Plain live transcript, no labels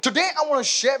Today I want to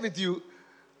share with you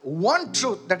one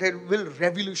truth that it will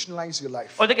revolutionize your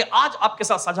life. और देखिए आज आपके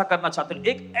साथ साझा करना चाहते हैं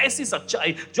एक ऐसी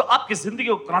सच्चाई जो आपकी जिंदगी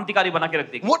को क्रांतिकारी बना के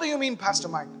रख देगी। What do you mean,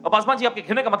 Pastor Mike? और पासवान जी आपके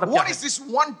कहने का मतलब क्या What है? is this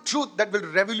one truth that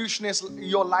will revolutionize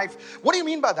your life? What do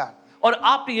you mean by that? और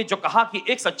आपने ये जो कहा कि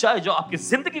एक सच्चाई जो आपकी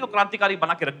जिंदगी को क्रांतिकारी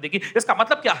बना के रख देगी, इसका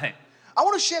मतलब क्या है? I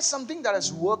want to share something that has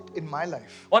worked in my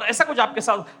life. और ऐसा कुछ आपके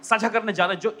साथ साझा करने जा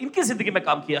रहे हैं जो इनकी जिंदगी में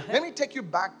काम किया है। Let me take you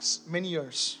back many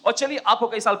years. और चलिए आपको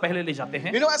कई साल पहले ले जाते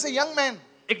हैं। You know, as a young man,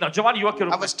 एक नौजवान युवक के I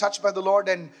रूप में was touched by the Lord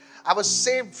and I was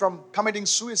saved from committing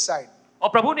suicide. और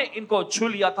प्रभु ने इनको छू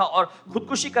लिया था और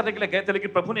खुदकुशी करने के लिए गए थे,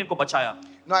 लेकिन प्रभु ने इनको बचाया।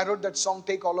 Now I wrote that song,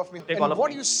 Take All of Me. Take All And of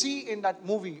what Me. you see in that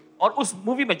movie, और उस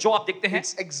मूवी में जो आप देखते हैं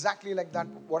it's exactly like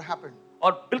that what happened.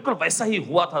 और बिल्कुल वैसा ही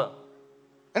हुआ था।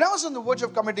 And I was on the verge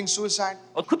of committing suicide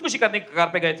और खुदकुशी करने के कगार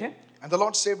पे गए थे and the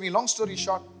Lord saved me. Long story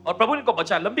short, और प्रभु ने इनको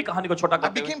बचाया। लंबी कहानी को छोटा I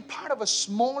करते हुए became part of a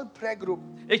small prayer group.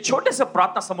 एक छोटे से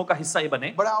प्रार्थना समूह का हिस्सा ही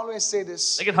बने, But I always say this,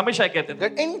 लेकिन हमेशा ये कहते थे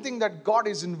that anything that God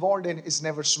is involved in is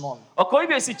never small. और कोई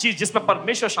भी ऐसी चीज जिसमें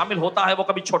परमेश्वर शामिल होता है वो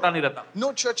कभी छोटा नहीं रहता।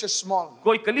 No church is small.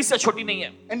 कोई कलीसिया छोटी नहीं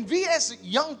है। And we as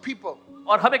young people,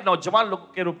 और हम एक नौजवान लोग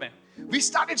के रूप में we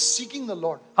started seeking the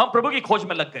Lord. हम प्रभु की खोज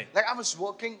में लग गए Like I was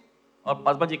working और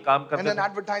पासवान जी काम in करते an थे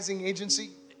advertising agency.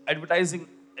 एडवर्टाइजिंग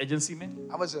एजेंसी में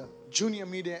I was a junior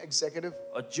media executive.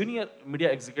 और जूनियर मीडिया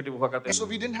एग्जीक्यूटिव हुआ करते So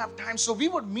we didn't have time. So we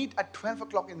would meet at 12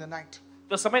 o'clock in the night.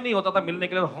 तो समय नहीं होता था मिलने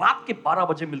के लिए। रात के 12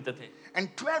 बजे मिलते थे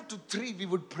And 12 to 3 we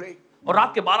would pray. और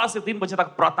रात के 12 से 3 बजे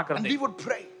तक प्रार्थना And करते। we would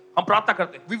pray. हम प्रार्थना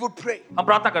करते, We would pray. हम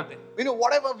प्रार्थना करते You know,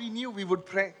 whatever we knew, we would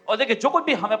pray. और देखिए जो कुछ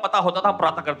भी हमें पता होता था हम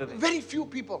प्रार्थना करते थे। Very few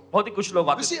people. बहुत ही कुछ लोग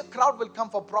You आते see, थे a crowd will come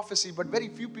for prophecy, but very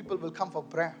few people will come for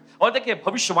prayer. और देखिए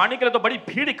भविष्यवाणी के लिए तो बड़ी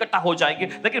भीड़ इकट्ठा हो जाएगी,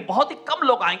 लेकिन बहुत ही कम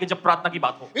लोग आएंगे जब प्रार्थना की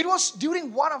बात हो। It was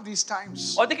during one of these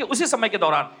times. और देखिए उसी समय के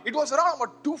दौरान It was around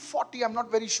about 2:40, I'm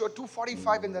not very sure,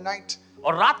 2:45 in the night.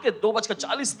 और रात के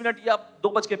 2:40 या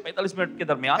 2:45 के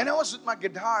दरमियान And I was with my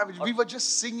guitar. We were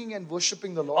just singing and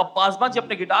worshiping the और Lord. पासवान जी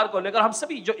अपने गिटार को लेकर हम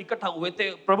सभी जो इकट्ठा हुए थे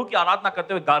प्रभु की आराधना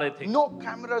करते हुए गा रहे थे। No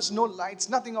cameras, no lights,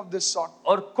 nothing of this sort.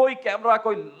 और कोई कैमरा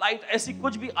कोई लाइट ऐसी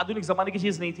कुछ भी आधुनिक जमाने की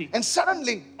चीज नहीं थी। And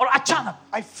suddenly, और अचानक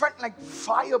I felt like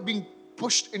fire being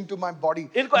pushed into my body.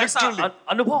 इनको ऐसा Literally.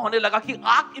 अनुभव होने लगा कि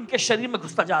आग इनके शरीर में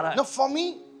घुसता जा रहा Now, है। for me,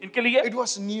 इनके लिए it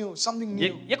was new, something ये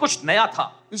new. ये कुछ नया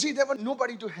था। You see, there were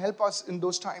nobody to help us in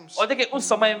those times. और देखिए उस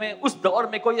समय में उस दौर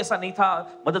में कोई ऐसा नहीं था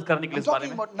मदद करने के लिए I'm इस बारे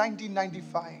talking में। about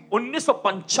 1995.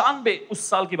 1995 उस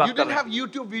साल की You बात कर didn't रहे हैं। have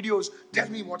YouTube videos. Tell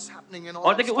me what's happening and all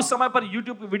और that देखिए stuff. उस समय पर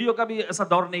YouTube वीडियो का भी ऐसा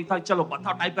दौर नहीं था। चलो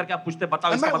बताओ टाइप करके आप पूछते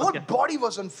बताओ And इसका my मतलब whole क्या। body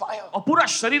was on fire. और पूरा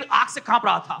शरीर आग से कांप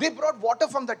रहा था। They brought water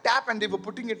from the tap and they were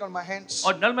putting it on my hands.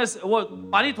 और नल में से वो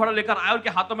पानी थोड़ा लेकर आए और उनके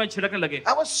हाथों में छिड़कने लगे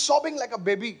I was sobbing like a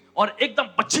baby. और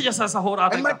एकदम बच्चे जैसा ऐसा हो रहा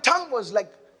And my था। tongue was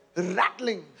like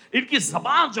rattling. इनकी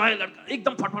जबान जो है लड़का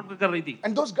एकदम फटफट कर रही थी।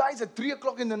 And those guys at 3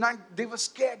 o'clock in the night, they were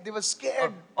scared. They were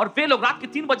scared. और वे लोग रात के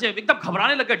 3 बजे एकदम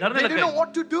घबराने लगे, डरने They लग didn't know गए।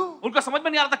 what to do. उनको समझ में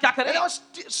नहीं आ रहा था क्या And I करें was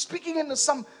speaking in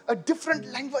a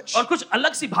different language. और कुछ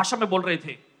अलग सी भाषा में बोल रहे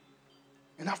थे।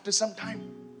 And after some time,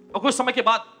 और कुछ समय के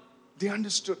बाद they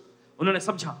understood उन्होंने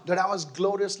समझा that I was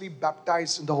gloriously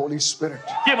baptized in the Holy Spirit.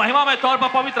 कि महिमामय तौर पर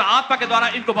पवित्र आत्मा के द्वारा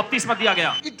इनको बपतिस्मा दिया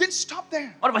गया। It didn't stop there.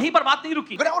 और वहीं पर बात नहीं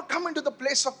रुकी। When I would come into the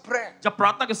place of prayer, जब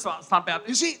प्रार्थना के स्थान पे आते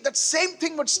you see, that same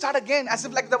thing would start again as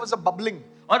if like there was a bubbling.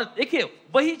 और देखिए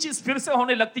वही चीज फिर से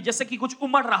होने लगती जैसे कि कुछ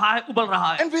उमड़ रहा है, उबल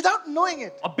रहा है। And without knowing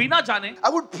it, और बिना जाने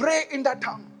I would pray in that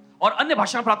tongue. और अन्य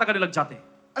भाषा में प्रार्थना करने लग जाते हैं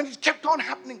And it kept on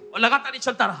happening. और लगातार ये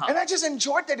चलता रहा And I just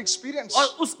enjoyed that experience. और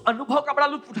उस अनुभव का बड़ा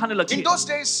लुत्फ उठाने लगे। In those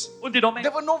days, उन दिनों में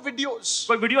there were no videos.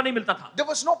 कोई वीडियो नहीं मिलता था There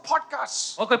was no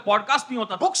podcasts. और कोई पॉडकास्ट नहीं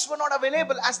होता था Books were not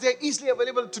available as they are easily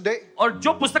available today. और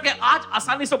जो पुस्तकें आज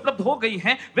आसानी से उपलब्ध हो गई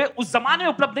हैं वे उस जमाने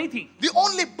में उपलब्ध नहीं थी। The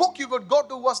only book you could go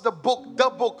to was the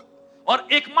book. और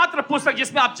एकमात्र पुस्तक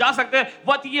जिसमें आप जा सकते हैं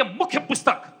वह थी ये मुख्य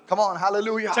पुस्तक। Come on,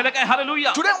 hallelujah. चले गए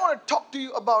hallelujah. Today I want to talk to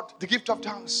you about the gift of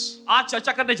tongues. आज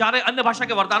चर्चा करने जा रहे हैं अन्य भाषा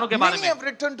के वरदानों के बारे Many में। have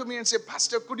written to me and said,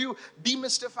 Pastor, could you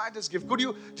demystify this gift? Could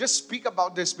you just speak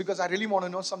about this? Because I really want to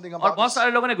know something और about बहुत this.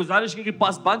 सारे लोगों ने गुजारिश की कि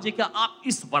पासवान जी क्या आप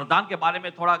इस वरदान के बारे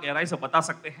में थोड़ा गहराई से बता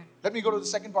सकते हैं। Let me go to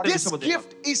the second part. Let me This say what they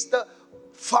gift is the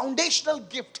foundational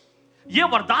gift. ये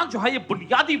वरदान जो है ये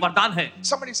बुनियादी वरदान है।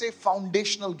 Somebody say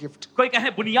foundational gift. कोई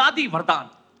कहे बुनियादी वरदान।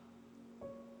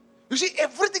 You see,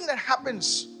 everything that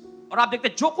happens, और आप देखते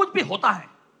हैं जो कुछ भी होता है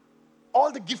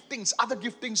all the giftings, other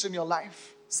giftings in your life,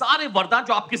 सारे वरदान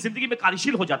जो आपकी जिंदगी में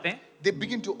कार्यशील हो जाते हैं they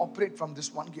begin to operate from this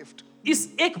one gift. इस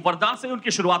एक वरदान से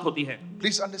उनकी शुरुआत होती है।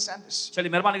 Please understand this.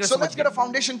 चलिए मेहरबानी So करके let's get a समझिए।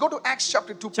 foundation. Go to Acts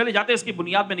chapter 2, चलिए जाते हैं इसकी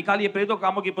बुनियाद में निकालिए प्रेरितों के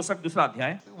कामों की पुस्तक 2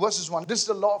 अध्याय। verses 1. This is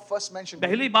the law first mentioned.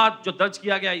 पहली बात जो दर्ज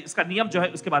किया गया इसका नियम जो है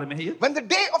उसके बारे में है ये। When the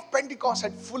day of Pentecost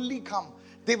had fully come,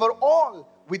 they were all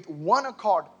with one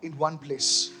accord in one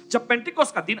place. जब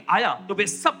पेंटिकोस का दिन आया तो वे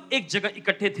सब एक जगह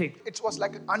इकट्ठे थे। It was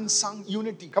like an unsung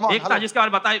unity. Come on, एक था hello. जिसके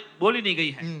बारे में बताए बोली नहीं गई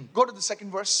है। Go to the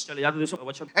second verse. चलिए याद दूसरा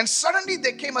वचन। And suddenly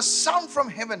there came a sound from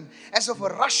heaven as of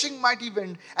a rushing mighty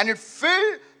wind, and it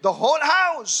filled the whole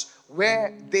house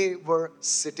where they were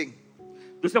sitting.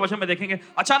 दूसरे वचन में देखेंगे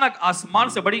अचानक आसमान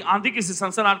से बड़ी आंधी की सी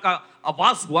सनसनाहट का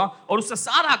आवाज हुआ और उससे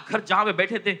सारा घर जहां वे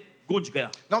बैठे थे गूंज गया।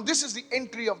 Now this is the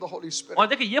entry of the Holy Spirit. और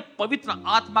देखिए ये पवित्र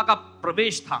आत्मा का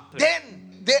प्रवेश था। Then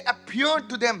there appeared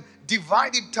to them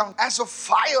divided tongues as of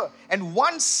fire, and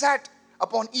one sat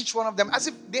upon each one of them, as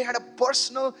if they had a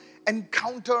personal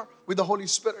encounter with the Holy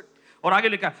Spirit. और आगे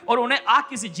लिखा और उन्हें आग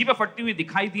की सी जीभें फटती हुई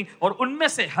दिखाई दी और उनमें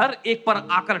से हर एक पर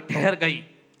आकर ठहर गई।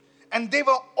 And they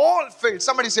were all filled.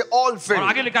 Somebody say all और filled.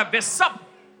 आगे लिखा वे सब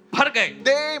भर गए।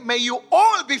 They, may you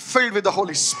all be filled with the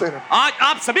Holy Spirit. आज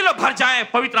आप सभी लोग भर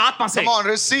जाएं पवित्र आत्मा से। Come on,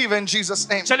 receive in Jesus'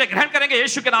 name. चलिए ग्रहण करेंगे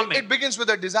यीशु के नाम में। It begins with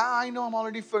a desire. I know I'm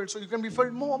already filled, so you can be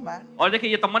filled more, man. और देखिए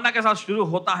ये तमन्ना के साथ शुरू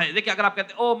होता है। देखिए अगर आप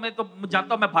कहते हैं ओ मैं तो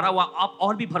जानता हूं मैं भरा हुआ, आप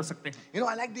और भी भर सकते हैं। You know,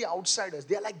 I like the outsiders.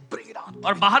 They are like, bring it on.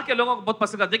 और बाहर के लोगों को बहुत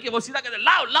पसंद करते हैं। देखिए वो सीधा कहते हैं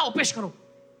लाओ लाओ पेश करो।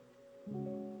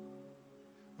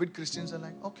 With Christians are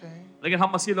like, okay, लेकिन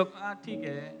हम मसीह लोग ठीक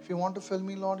है। if you want to fill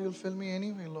me, Lord, you'll fill me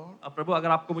anyway, Lord. अब प्रभु अगर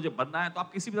आपको मुझे भरना है तो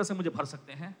आप किसी भी तरह से मुझे भर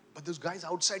सकते हैं। But those guys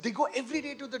outside, they go every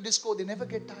day to the disco. They never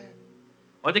get tired.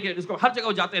 और देखिए इसको हर जगह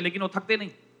वो जाते हैं लेकिन वो थकते नहीं।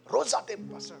 रोज आते हैं,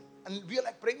 pastor. And we are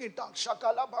like praying in tongues.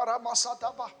 Shakala bara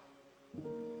masata ba.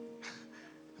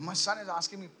 My son is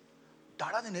asking me,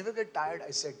 Dada, they never get tired.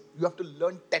 I said, you have to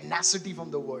learn tenacity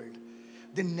from the world.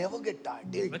 They never get tired.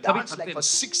 They मैं कभी dance like थकते for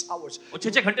नहीं। 6 hours. वो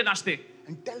 6 घंटे नाचते।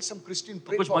 And tell some Christian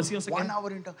pray कुछ for मसीहों से 1 कहें,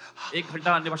 hour in tongue. 1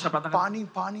 घंटा अन्य भाषा प्रार्थना Pani,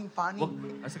 pani, वो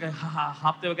pani. ऐसे कहे हाँ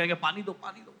हाँफते हुए कहेंगे पानी दो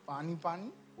पानी दो। Pani,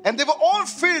 pani. And they were all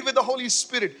filled with the Holy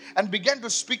Spirit and began to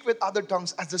speak with other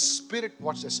tongues as the Spirit,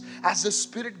 watch this, as the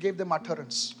Spirit gave them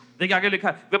utterance. देखिए आगे लिखा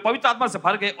है वे पवित्र आत्मा से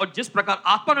भर गए और जिस प्रकार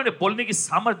आत्मा ने उन्हें बोलने की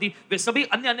सामर्थ दी वे सभी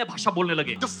अन्य अन्य भाषा बोलने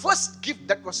लगे। The first gift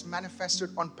that was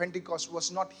manifested on Pentecost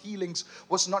was not healings,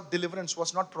 was not deliverance,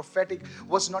 was not prophetic,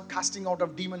 was not casting out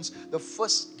of demons. The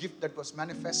first gift that was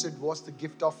manifested was the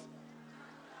gift of.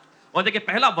 और देखिए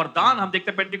पहला वरदान हम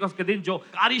देखते हैं Pentecost के दिन जो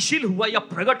कार्यशील हुआ या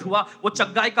प्रकट हुआ वो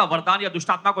चंगाई का वरदान या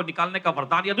दुष्टात्मा को निकालने का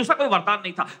वरदान या दूसरा कोई वरदान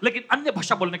नहीं था लेकिन अन्य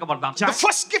भाषा बोलने का वरदान। The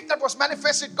first gift that was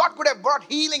manifested, God could have brought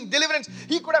healing, deliverance.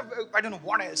 He could have, I don't know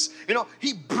what else. You know,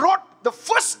 He brought the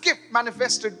first gift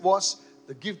manifested was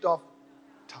the gift of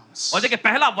tongues. और देखिए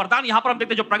पहला वरदान यहाँ पर हम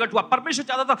देखते हैं जो प्रकट हुआ परमेश्वर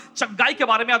चाहता था चंगाई के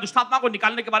बारे में या दुष्टात्मा को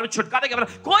निकालने के बारे में छुटकारे के बारे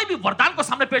में कोई भी वरदान को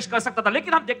सामने पेश कर सकता था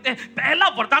लेकिन हम देखते हैं पहला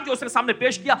वरदान जो उसने सामने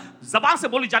पेश किया जबान से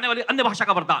बोली जाने वाली अन्य भाषा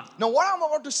का वरदान। Now, what I'm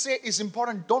about to say is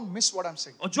important. Don't miss what I'm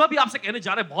saying. और जो भी आपसे कहने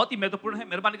जा रहे हैं बहुत ही महत्वपूर्ण है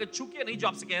मेहरबानी करके चूकिए नहीं जो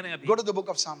आपसे कह रहे हैं Go अभी। to the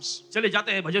book of Psalms. चलिए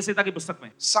जाते हैं भजन संहिता की पुस्तक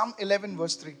में Psalm 11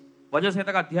 verse 3. भजन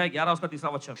संहिता का अध्याय 11 उसका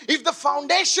 3रा वचन। If the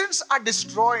foundations are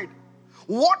destroyed,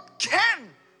 what can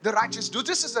the righteous do?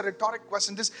 This is a rhetoric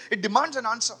question. It demands an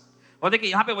answer. और देखिए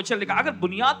यहाँ पे वचन लिखा अगर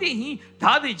बुनियादें ही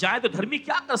ढा दी जाए तो धर्मी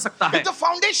क्या कर सकता है। If the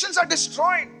foundations are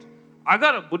destroyed,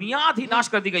 अगर बुनियाद ही नाश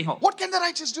कर दी गई हो what can the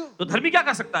righteous do? तो धर्मी क्या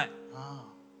कर सकता है।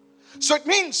 So it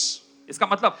means इसका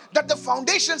मतलब that the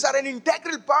foundations are an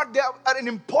integral part. They are an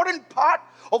important part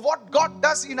of what God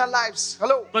does in our lives.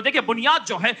 Hello. तो देखिए बुनियाद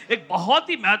जो है एक बहुत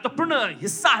ही महत्वपूर्ण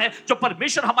हिस्सा है जो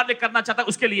परमेश्वर हमारे लिए करना चाहता है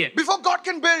उसके लिए। Before God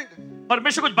can build,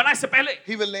 परमेश्वर कुछ बनाए से पहले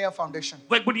He will lay a foundation.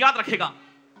 वो एक बुनियाद रखेगा।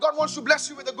 God wants to bless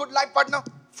you with a good life partner.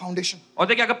 Foundation. और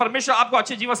देखिए अगर परमेश्वर आपको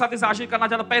अच्छे जीवन साथी से आशीष करना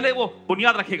चाहता पहले वो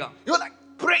बुनियाद रखेगा। You're like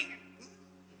praying.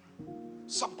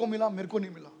 सबको मिला मेरे को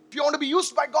नहीं मिला. If you want to be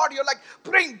used by God, you're like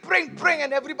praying,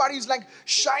 and everybody's like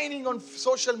shining on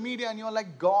social media, and you're like,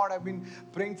 God, I've been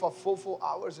praying for 4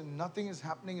 hours and nothing is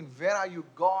happening. And where are you,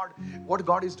 God? What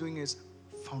God is doing is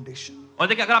foundation. और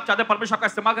देखिए अगर आप चाहते हैं परमेश्वर का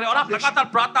इस्तेमाल करें और आप लगातार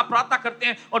प्रार्थना करते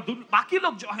हैं और बाकी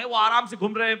लोग जो है वो आराम से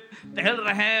घूम रहे हैं, टहल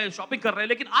रहे हैं, शॉपिंग कर रहे हैं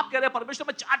लेकिन आप कह रहे हैं परमेश्वर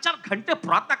मैं 4-4 घंटे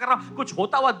प्रार्थना कर रहा हूं कुछ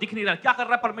होता हुआ दिख नहीं रहा। क्या कर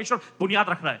रहा है परमेश्वर? बुनियाद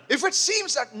रख रहा है। If it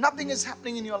seems that nothing is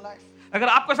happening in your life, अगर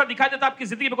आपको ऐसा दिखाई देता है आपकी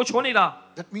जिंदगी में कुछ हो नहीं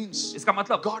रहा that means इसका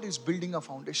मतलब God is building a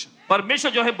foundation.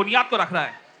 परमेश्वर जो है बुनियाद को रख रहा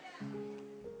है।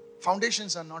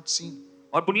 Foundations are not seen.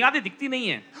 और बुनियादें दिखती नहीं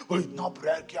है। और इतना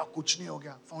प्रेयर किया कुछ नहीं हो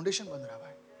गया, फाउंडेशन बन रहा है भाई।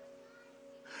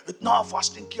 इतना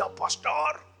फास्टिंग किया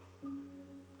पास्टर,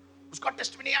 उसका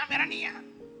टेस्टिमनी है मेरा नहीं है।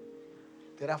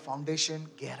 तेरा फाउंडेशन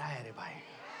गहरा है रे भाई।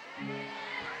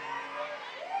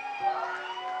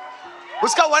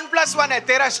 उसका 1+1 है,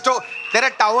 तेरा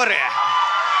टावर है।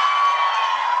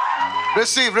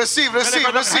 Receive.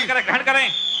 ग्रहण करें।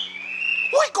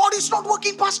 Why God is not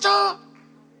working, pastor?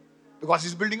 Because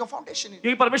He's building a foundation.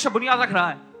 क्योंकि परमेश्वर बुनियाद रख रहा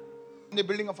है। They're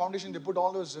building a foundation. They put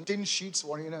all those tin sheets,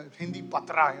 Hindi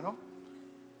patra,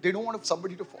 They don't want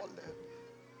somebody to fall there.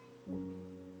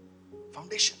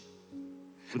 Foundation.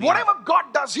 Whatever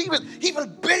God does, He will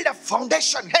build a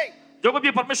foundation. Hey. जो कुछ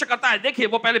भी परमेश्वर करता है, देखिए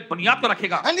वो पहले बुनियाद को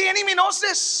रखेगा। And the enemy knows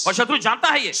this. और शत्रु जानता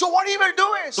है ये। So what he will do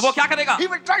is, तो वो क्या करेगा? he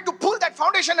will try to pull that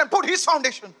foundation and put his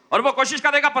foundation. और वो कोशिश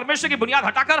करेगा परमेश्वर की बुनियाद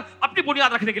हटाकर अपनी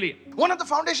बुनियाद रखने के लिए। One of the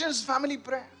foundations is family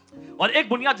prayer. और एक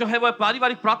बुनियाद जो है वो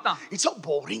पारिवारिक प्रार्थना। It's so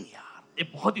boring, यार. ये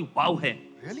बहुत ही उबाऊ है।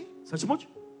 Really? सचमुच?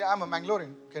 Yeah, I'm a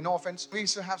Mangalorean. Okay, no offense. We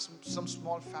used to have some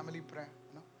small family prayer.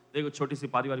 No? देखो छोटी सी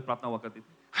पारिवारिक प्रार्थना हुआ करती थी।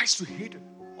 I used to hate it.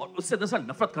 और उससे दरअसल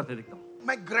नफरत करते दिखता हूँ।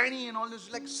 My granny and all this,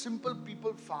 like simple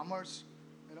people, farmers,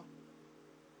 you know.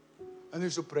 And they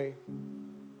used to pray.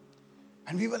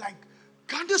 And we were like,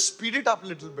 can't you speed it up a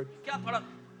little bit? क्या थोड़ा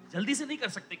जल्दी से नहीं कर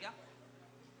सकते क्या?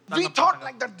 We thought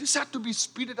like that this had to be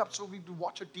speeded up so we to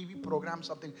watch a TV program,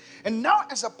 something. And now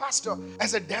as a pastor,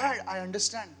 as a dad, I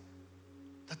understand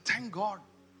that thank God,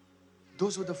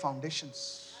 those were the foundations.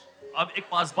 अब एक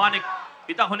पासबान, एक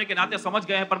पिता होने के नाते समझ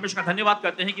गए हैं, परमेश्वर का धन्यवाद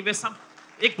करते हैं कि वे सब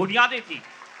एक बुनियादें थी।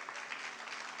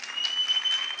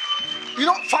 You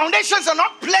know, foundations are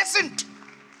not pleasant.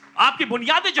 आपकी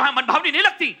बुनियादें जो है मनभावनी नहीं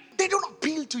लगती। They don't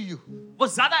appeal to you. वो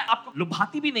ज्यादा आपको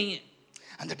लुभाती भी नहीं है।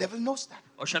 And the devil knows that.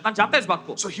 और शैतान जानता है इस बात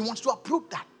को। So he wants to uproot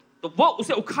that. तो वो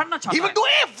उसे उखाड़ना चाहता है। He will do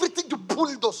everything to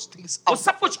pull those things वो out.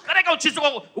 सब कुछ करेगा उस चीजों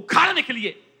को उखाड़ने के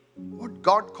लिए। What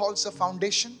God calls a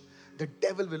foundation, the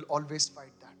devil will always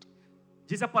fight that.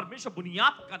 जिसे परमेश्वर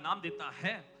बुनियाद का नाम देता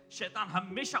है, शैतान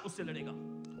हमेशा उससे लड़ेगा।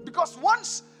 Because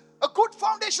once a good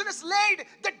foundation is laid,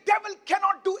 the devil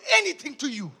cannot do anything to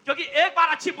you. क्योंकि एक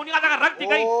बार अच्छी बुनियाद अगर रख दी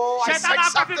गई, Oh, I शैतान said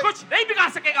आपका फिर something. कुछ नहीं बिगाड़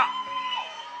सकेगा।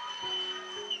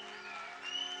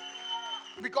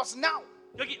 Because now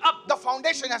क्योंकि अब the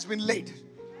foundation has been laid.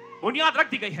 बुनियाद रख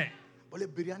दी गई है। बोले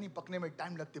बिरयानी पकने में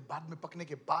टाइम लगते, बाद में पकने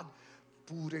के बाद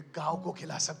पूरे गांव को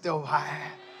खिला सकते हो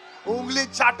भाई, उंगली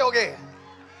चाटोगे।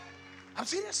 I'm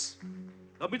serious.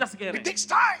 अभी तक कह रहे It हैं। takes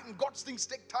time. God's things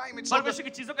take time. It's always, परमेश्वर की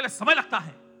चीजों के लिए समय लगता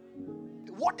है।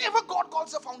 whatever God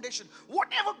calls a foundation,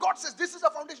 whatever God says, this is a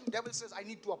foundation, devil says, I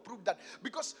need to approve that.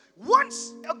 Because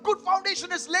once a good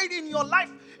foundation is laid in your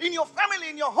life, in your family,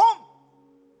 in your home,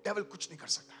 devil कुछ नहीं कर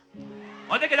सकता.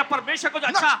 और देखिए जब परमेश्वर कुछ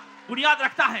अच्छा बुनियाद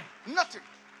रखता है, Nothing.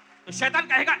 तो शैतान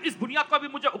कहेगा इस बुनियाद को अभी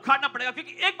मुझे उखाड़ना पड़ेगा,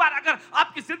 क्योंकि एक बार अगर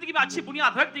आपकी जिंदगी में अच्छी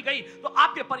बुनियाद रख दी गई, तो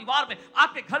आपके परिवार में,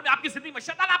 आपके घर में, आपकी जिंदगी में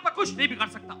शैतान आपका कुछ नहीं बिगाड़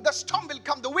सकता। The storm will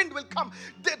come, the wind will come,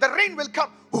 the rain will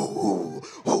come.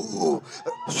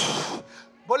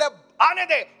 बोले आने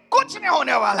दे, कुछ नहीं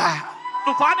होने वाला है.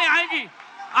 तूफानें आएंगी,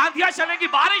 आंधियां चलेंगी,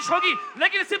 बारिश होगी,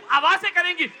 लेकिन सिर्फ आवाजें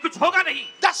करेंगी, कुछ होगा नहीं।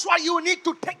 That's why you need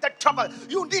to take the trouble.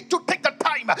 You need to take the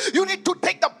time. You need to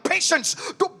take the patience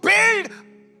to build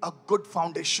a good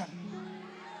foundation.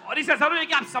 और इसे जरूरी है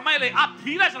कि आप समय लें, आप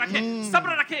धीरज रखें,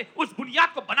 सब्र रखें उस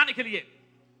बुनियाद को बनाने के लिए।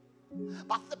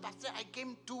 Pastor, I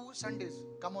came 2 Sundays.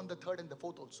 Come on the 3rd and the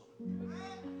 4th also.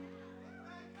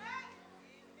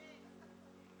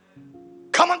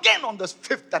 Come again on the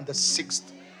 5th and the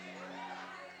 6th.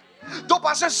 तो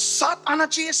पास्टर 7 आना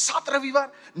चाहिए, 7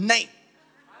 रविवार नहीं,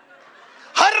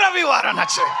 हर रविवार आना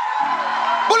चाहिए.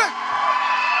 बोले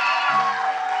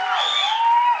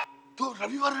तो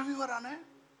रविवार आना है.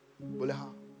 बोले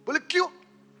हाँ. बोले क्यों?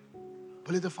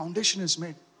 बोले the foundation is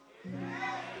made.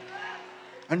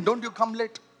 And don't you come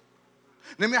late.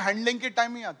 नहीं, मैं हैंडलिंग के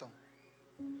टाइम ही आता हूँ.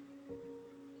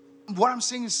 What I'm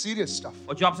saying is serious stuff.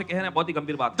 और जो आपसे कह रहे हैं बहुत ही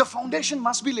गंभीर बात है। The foundation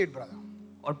must be laid, brother.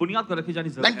 और बुनियाद को रखी जानी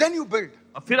जरूरी And है। then you build.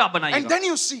 और फिर आप And बनाइएगा, then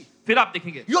you see. फिर आप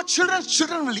देखेंगे Your children's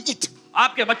children will eat.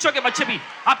 आपके बच्चों के बच्चे भी,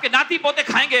 आपके नाती पोते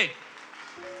खाएंगे।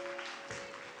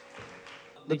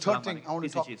 The third thing I want to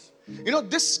talk. You know,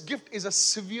 this gift is a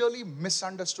severely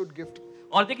misunderstood gift.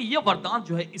 और देखिए ये वरदान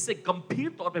जो है, इसे गंभीर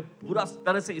तौर पे पूरा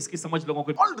तरह से इसकी समझ लोगों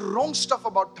को, All wrong stuff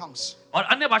about tongues. और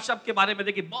अन्य भाषा के बारे में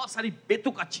देखिए बहुत सारी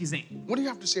बेतुका चीजें। What do you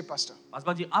have to say, Pastor?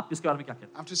 Paswan ji आप इसके बारे में क्या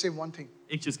कहते I have to say one thing.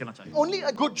 हैं? एक चीज कहना चाहिए, Only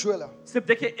a good jeweler, सिर्फ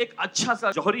देखिए एक अच्छा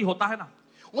सा जौहरी होता है ना,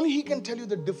 only he can tell you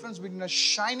the difference between a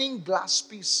shining glass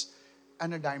piece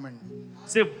and a diamond.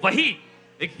 सिर्फ वही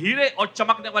एक हीरे और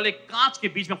चमकने वाले कांच के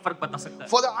बीच में फर्क बता सकता है।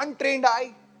 For the untrained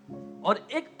eye, और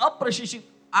एक अप्रशिक्षित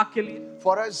आंख के लिए,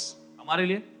 for us, हमारे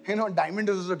लिए, you know, diamond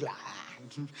is also glass.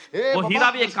 Hey, वो Baba, हीरा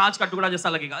भी एक कांच का टुकड़ा जैसा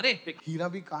लगेगा। अरे हीरा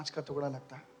भी कांच का टुकड़ा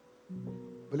लगता है.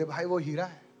 बोले भाई वो हीरा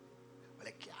है.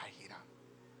 बोले क्या है हीरा?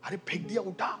 अरे फेंक दिया,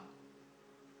 उठा.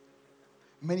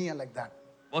 Many are like that.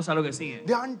 बहुत सारे लोग ऐसे ही हैं,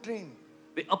 They are untrained.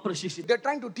 Way अप्रशिक्षित। They're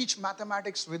trying to teach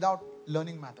mathematics without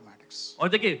learning mathematics. और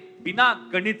देखिए बिना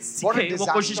गणित What a सीखे वो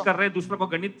disaster. कोशिश कर रहे हैं दूसरों को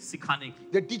गणित सिखाने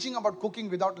की। They're teaching about cooking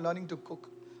without learning to cook.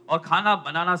 और खाना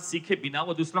बनाना सीखे बिना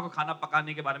वो दूसरों को खाना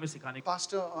पकाने के बारे में सिखाने।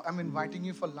 Pastor, I'm inviting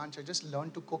you for lunch. I just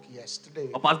learned to cook yesterday.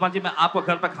 और पासवान जी मैं आपको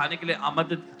घर पर खाने के लिए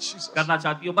आमंत्रित Jesus. करना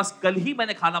चाहती हूँ, बस कल ही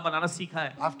मैंने खाना बनाना सीखा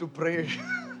है। I have to pray.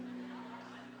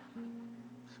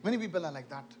 Many people are like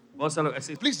that. बहुत सारे लोग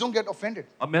ऐसे। Please don't get offended.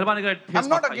 और मेहरबानी कर ठेस I'm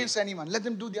not मत खाइए। against anyone. Let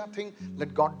them do their thing.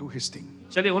 Let God do His thing.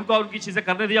 चलिए उनको उनकी चीजें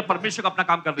करने दीजिए, परमेश्वर को अपना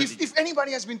काम करने दीजिए। If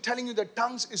anybody has been telling you that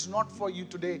tongues is not for you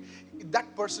today,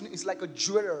 that person is like a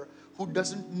jeweler who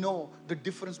doesn't know the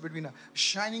difference between a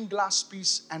shining glass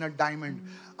piece and a diamond.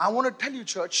 I want to tell you,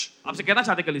 church, आपसे कहना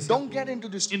चाहते कलीसिया, don't get into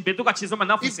this. इन बेतुका चीजों में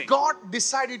न If फंसे। God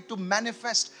decided to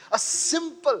manifest a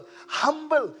simple,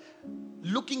 humble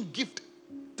looking gift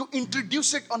to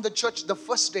introduce it on the church the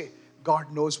first day, God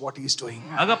knows what He is doing.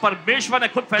 अगर परमेश्वर ने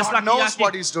खुद फैसला God किया knows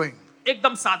what कि He's doing.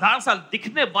 एकदम साधारण सा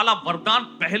दिखने वाला वरदान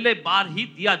पहले बार ही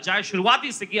दिया जाए,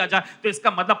 शुरुआती से किया जाए, तो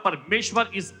इसका मतलब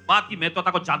परमेश्वर इस बात की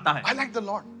महत्वता को जानता है। I like the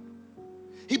Lord.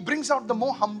 He brings out the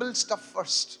more humble stuff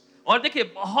first. और देखिए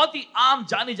बहुत ही आम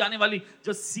जानी जाने वाली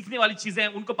जो सीखने वाली चीजें हैं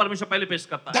उनको परमेश्वर पहले पेश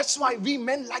करता है। That's why we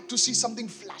men like to see something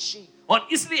flashy. और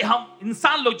इसलिए हम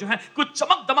इंसान लोग जो हैं कुछ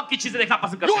चमक दमक की चीजें देखना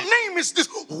पसंद करते Your हैं। name is this.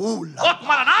 Oh, और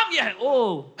तुम्हारा नाम ये है,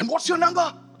 ओ and what's your number?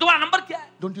 तुम्हारा नंबर क्या है?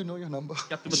 Don't you know your number?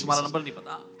 क्या तुम्हें तुम्हारा नंबर नहीं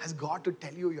पता? Has God to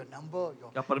tell you your number,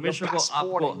 क्या your परमेश्वर को passport,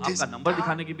 आपको and this, आपका नंबर that?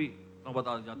 दिखाने की भी नौबत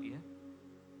आ जाती है?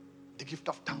 The gift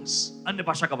of tongues. अन्य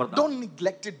भाषा का वरदान। Don't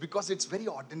neglect it because it's very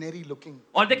ordinary looking.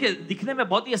 और देखिए दिखने में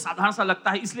बहुत ही साधारण सा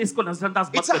लगता है, इसलिए इसको नजरअंदाज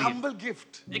मत It's a करिए। humble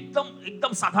gift.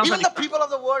 एकदम साधारण सा Even the दिखता है। people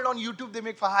of the world on YouTube, they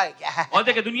make for hi. और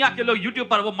देखिए दुनिया के लोग YouTube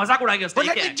पर वो मजाक उड़ाएंगे इससे, But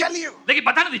ये let क्या me है? tell you, लेकिन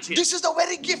बता नहीं दीजिए, this is the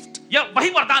very gift ये वही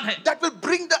वरदान है that will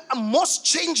bring the most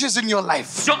changes in your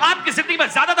life. जो आपकी जिंदगी में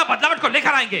ज्यादातर बदलावट को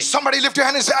लेकर आएंगे। Somebody lift your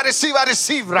hand and say, I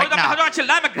receive right कोई तो now. कहा जो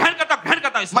चिल्लाए, मैं ग्रहण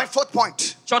करता हूँ इसमें। My fourth point.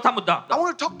 चौथा मुद्दा, I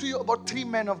want to talk to you about three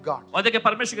men of God और देखिए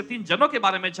परमेश्वर के तीन जनों के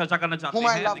बारे में चर्चा करना चाहते whom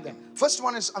I हैं। love them. First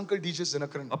one is Uncle DJ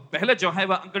Zinakaran. और पहले जो है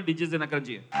वह अंकल डीजे दिनकर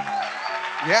जी है।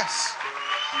 Yes.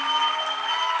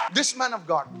 This man of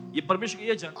God, ये परमेश्वर के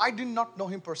ये जन I did not know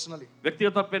him personally.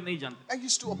 व्यक्तिगत तौर पे नहीं जानते, I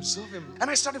used to observe him and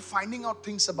I started finding out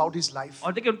things about his life.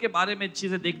 और देखिए उनके बारे में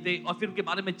चीजें देखते और फिर उनके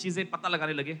बारे में चीजें पता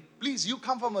लगाने लगे। Please, you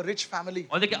come from a rich family.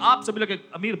 और देखिए आप सभी लोग एक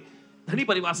अमीर धनी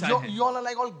परिवार से आए हैं। You all are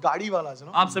like all gadi walas, you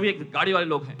know, आप सभी एक गाड़ी वाले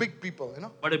लोग हैं, big people, you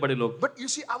know. बड़े बड़े लोग। But you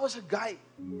see, I was a guy.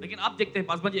 लेकिन आप देखते हैं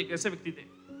पासवान जी एक ऐसे व्यक्ति थे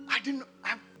I didn't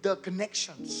have the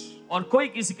connections. और कोई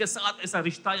किसी के साथ ऐसा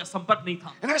रिश्ता या संपर्क नहीं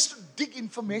था। And I used to dig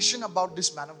information about this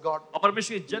man of God. और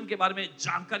परमेश्वर के जन के बारे में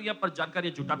जानकारियां पर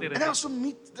जानकारियां जुटाते And I रहते also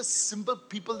meet the simple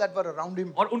people that were around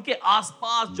him. और उनके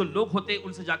आसपास जो लोग होते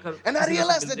उनसे जाकर And I उनसे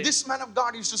realized that मिलते। this man of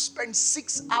God used to spend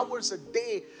 6 hours a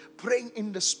day praying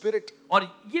in the spirit. और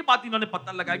ये बात इन्होंने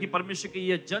पता लगाया कि परमेश्वर के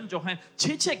ये जन जो हैं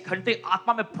 6-6 घंटे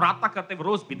आत्मा में प्रार्थना करते हुए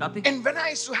रोज बिताते। And when I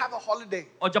used to have a holiday,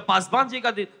 और जब पासवान जी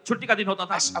का दिन छुट्टी का दिन होता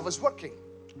था I was working.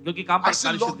 क्योंकि काम I पर used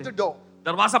to lock the थे, door,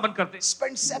 दरवाजा बंद करते,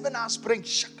 spend 7 hours praying.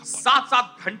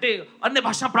 7-7 घंटे अन्य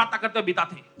भाषा प्रार्थना करते हुए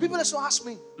बिताते। People used to ask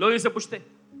me, लोग इसे पूछते,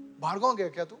 भार्गव गया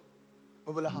क्या तू?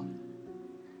 मैं बोला हाँ.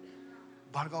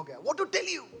 भार्गव गया. What to tell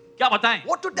you? क्या बताएं?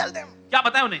 What to tell them? क्या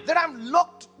बताएं उन्हें? That I'm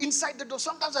locked inside the door.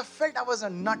 Sometimes I felt I was a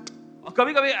nut. और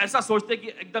कभी-कभी ऐसा सोचते कि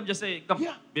एकदम जैसे एकदम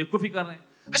Yeah. बेवकूफी कर रहे हैं।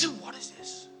 I said, what is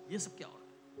this? ये सब क्या हो रहा है?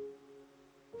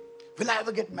 Will I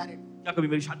ever get married? क्या कभी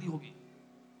मेरी शादी होगी?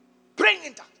 Praying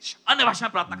in tongues. अन्य भाषा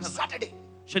में प्रार्थना करना। Saturday.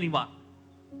 शनिवार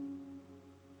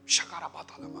Shakara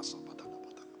batala masa batala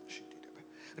batala shitire.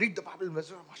 Read the Bible.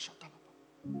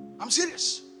 I'm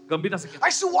serious. गंभीरता से I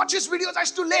used to watch his videos. I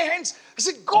used to lay hands. I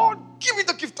said, God, give me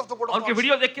the gift of the word और of उनके God.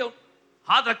 Video देख के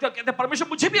हाथ रखते और कहते परमेश्वर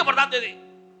मुझे भी वरदान दे दे।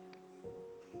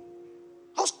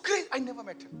 I was crazy. I never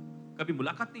met him. कभी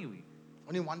मुलाकात नहीं हुई,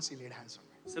 Only once he laid hands on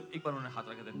me. सिर्फ एक बार उन्होंने हाथ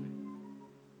रखे थे।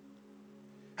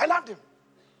 I loved him.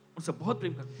 उनसे बहुत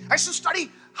प्रेम करते I used to study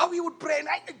how he would pray, and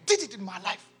I did it in my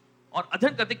life. और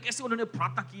अध्ययन करते कैसे उन्होंने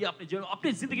प्रार्थना किया अपने जीवन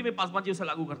अपनी जिंदगी में पासवान जी उसे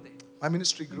लागू करते। My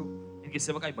ministry grew. इनकी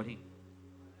सेवकाई बढ़ी।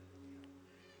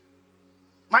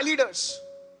 My leaders,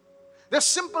 they're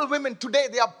simple women. Today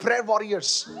they are prayer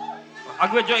warriors.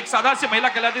 अगुवे जो एक साधारण सी महिला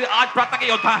कहलाती थी आज प्रार्थना के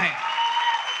योद्धा हैं।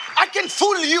 I can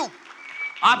fool you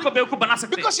आपको बेवकूफ बना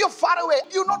सकते हैं। because you're far away.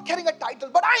 You're not carrying a title,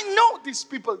 but I know these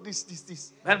people. This.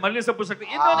 बहन मरली से पूछ सकते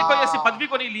हैं इन्होंने कोई ऐसी पदवी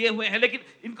को नहीं लिए हुए हैं लेकिन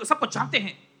इनको सबको जानते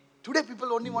हैं। Today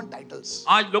people only want titles.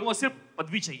 आज लोगों को सिर्फ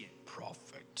पदवी चाहिए।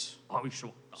 Prophet,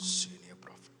 भविष्यवक्ता, senior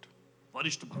prophet.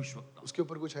 वरिष्ठ भविष्यवक्ता। उसके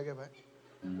ऊपर कुछ है क्या भाई?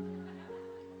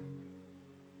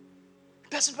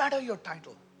 Doesn't matter your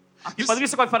title. आपकी पदवी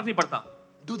से कोई फर्क नहीं पड़ता।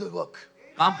 Do the work.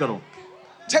 काम करो।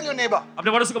 Tell your neighbor,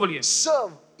 अपने बड़ों से को बोलिए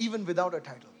serve even without a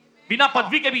title. बिना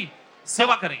पदवी के भी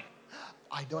सेवा करें।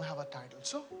 I don't have a title,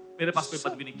 so मेरे पास कोई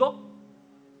पदवी नहीं तो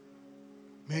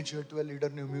मैं जेटवेल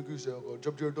लीडर नहीं हूँ, मैं क्यों सेवा करूँ?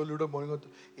 जब जेटवेल लीडर बोलेंगे तो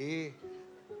ए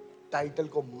टाइटल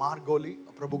को मार गोली,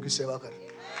 प्रभु की सेवा कर.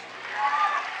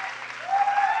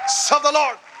 Serve the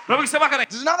Lord. प्रभु की सेवा करें.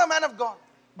 This is another man of God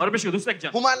परमेश्वर के दूसरे एक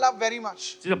जन whom I love very much.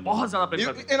 जिसे बहुत ज्यादा प्रेम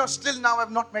करते हैं. You know, still now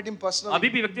I've not met him personally. अभी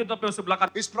भी व्यक्तिगत तौर पे उससे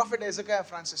मुलाकात. He's Prophet Ezekiel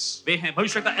Francis. वे हैं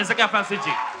भविष्यवक्ता एजेकिया Francis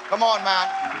ji. Come on, man.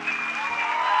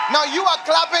 Now you are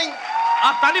clapping.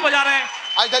 आप ताली बजा रहे हैं.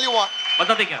 I'll tell you what.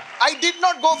 बताते क्या? I did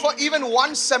not go for even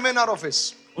one seminar of his.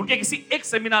 उनके किसी एक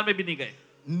सेमिनार में भी नहीं गए.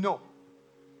 No.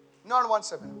 Not one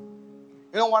seminar.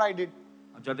 You know what I did?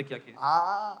 आप जानते क्या किया?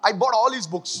 I bought all his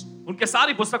books. उनके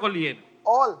सारी पुस्तकों लिए.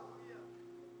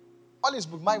 All his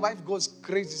books. My wife goes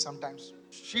crazy sometimes.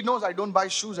 She knows I don't buy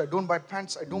shoes, I don't buy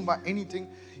pants, I don't buy anything.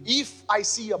 If I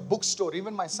see a bookstore,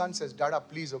 even my son says, Dada,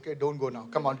 please, okay, don't go now.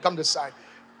 Come on, come this side.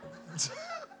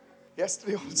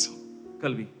 Yesterday also.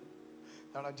 कल भी.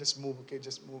 Dada, just move, okay,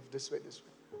 just move this way, this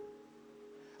way.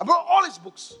 I brought all his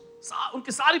books.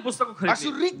 उनके सारी पुस्तकों I used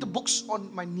to खरीद. read the books on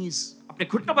my knees. अपने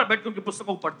घुटनों पर बैठ के उनकी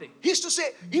पुस्तकों को पढ़ते. He used to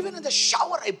say, even in the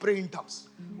shower, I pray in tongues.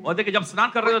 और देखिए जब स्नान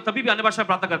कर रहे हो तभी भी अन्य भाषा में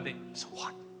प्रार्थना करते हैं. So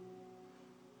what?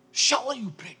 Shower, you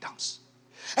pray tongues.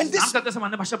 And this स्नान करते समय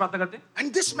अन्य भाषा में प्रार्थना करते हैं.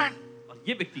 and this man, और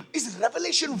ये व्यक्ति his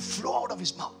revelation flow out of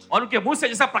his mouth. और उनके मुंह से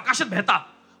जैसा प्रकाशन बहता.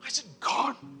 I said,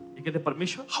 God, ये कहते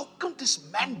परमेश्वर. how come this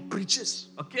man preaches?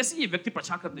 और कैसे ये व्यक्ति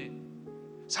प्रचार करते हैं.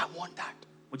 So I want that.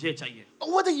 मुझे ये चाहिए.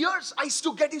 Over the years, I used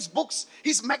to get his books,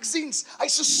 his magazines. I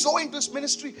used to sow into his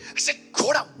ministry. I said,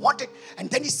 God, I want it. And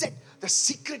then he said, the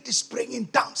secret is praying in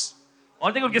tongues.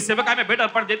 और देखिए उनके सेवकाई में बेटा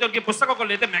अर्पण देते, उनकी पुस्तकों को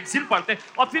लेते, मैगजीन पढ़ते,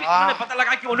 और फिर उन्हें पता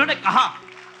लगा कि उन्होंने कहा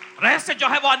रहस्य जो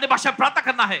है वो अन्य भाषा में प्रार्थना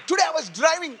करना है. Today I was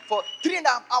driving for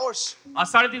 3.5 hours. आज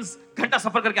 3.5 घंटा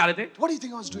सफर करके आ रहे थे. What do you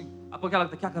think I was doing? आपको क्या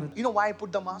लगता है क्या कर रहे थे? You know why I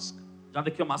put the mask?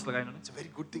 जानते क्यों मास्क लगाया इन्होंने? It's a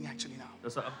very good thing actually now.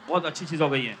 तो बहुत अच्छी चीज हो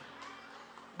गई है.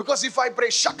 Because if I pray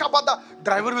Shakabada,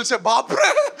 driver will say, Bapre.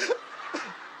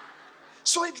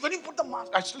 So when you put the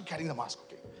mask, I'm still carrying the mask,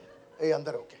 okay? Hey,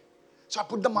 under, okay. So I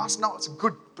put the mask now. It's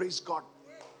good. Praise God.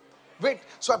 Wait.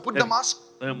 So I put the mask.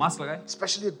 तो mask लगाए.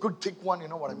 Especially a good thick one. You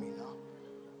know what I mean?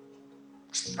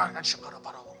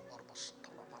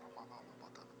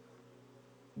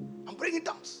 I'm praying in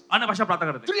tongues. अन्य भाषा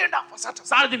प्रार्थना करते. 3.5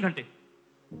 3.5 घंटे.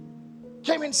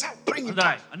 Came inside, praying in अंदर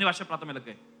आए, tongues. अन्य भाषा प्रार्थना में लग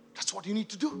गए. That's what you need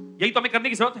to do. यही तो हमें करने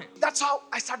की जरूरत है. That's how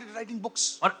I started writing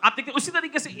books. और आप देखते उसी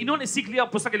तरीके से इन्होंने सीख लिया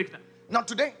पुस्तकें लिखना. Not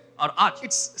today. और आज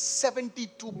It's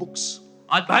 72 books.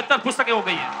 72 पुस्तकें हो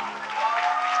गई है.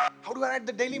 How do I write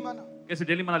the daily manna? कैसे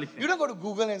डेली मना लिखते You हैं? don't go to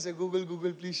Google and say, Google,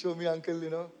 Google, please show me, uncle, you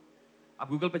know. आप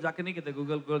गूगल पे जाके नहीं कहते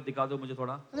गूगल को दिखा दो मुझे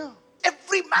थोड़ा. No.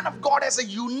 Every man of God has a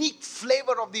unique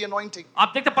flavor of the anointing.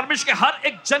 आप देखते परमेश्वर के हर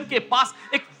एक जन के पास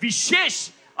एक विशेष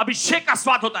अभिषेक का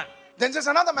स्वाद होता है. Then there's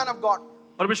another man of God.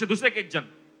 परमेश्वर दूसरे के एक जन.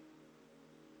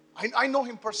 I know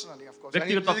him personally, of course. And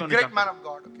he's व्यक्तिगत a तौर पे great जानते man of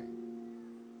God, okay.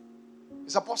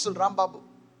 He's Apostle Ram Babu.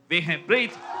 वे हैं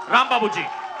प्रेरित राम बाबू जी.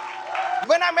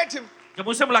 When I met him, जब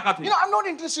उनसे मुलाकात हुई, you know, I'm not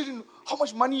interested in how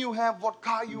much money you have, what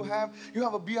car you have. You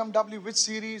have a BMW, which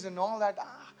series and all that.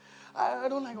 I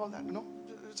don't like all that, you know.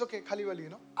 It's okay, khali wali, you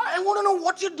know. I want to know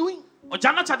what you're doing. और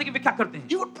जानना चाहते कि वे क्या करते हैं.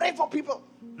 He would pray for people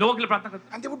लोगों के लिए प्रार्थना करते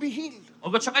हैं, and they would be healed.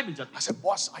 उनको चंगाई मिल जाती I said,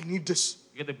 boss, I need this.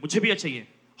 है. कहते मुझे भी ये चाहिए.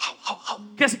 How?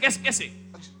 कैसे कैसे कैसे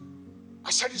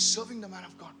I started serving the man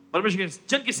of God. परमेश्वर के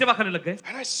जन की सेवा करने लग गए.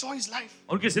 And I saw his life.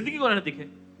 और उनकी जिंदगी को उन्होंने देखे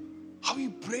How he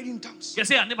prayed in tongues.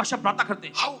 कैसे अन्य भाषा प्रार्थना करते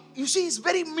हैं. How, you see, his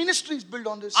very ministry is built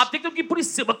on this. आप देखते हो कि पूरी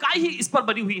सेवकाई ही इस पर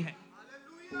बनी हुई है.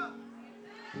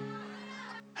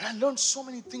 And I learned so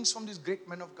many things from these great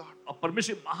men of God. और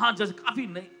परमेश्वर महान जज काफी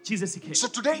नई चीजें सीखे. So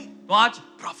today, तो आज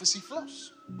prophecy flows,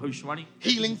 भविष्यवाणी,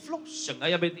 healing flows,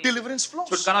 चंगाइयां बहती हैं, deliverance flows,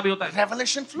 छुटकारा भी होता है,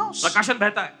 revelation flows. प्रकाशन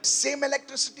बहता है. Same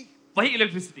electricity, वही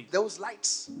इलेक्ट्रिसिटी those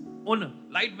lights, उन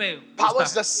लाइट में powers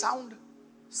भेजता the है, sound,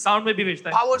 साउंड में भी भेजता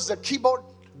है, powers the keyboard,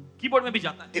 कीबोर्ड में भी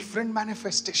जाता है. different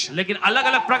manifestation. लेकिन अलग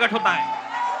अलग प्रकट होता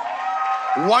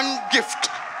है. One gift.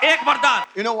 एक वरदान.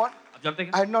 You know what? आप जानते I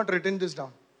हैं had not written this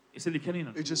down. इसे लिखे नहीं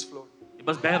ना, It just flowed. ये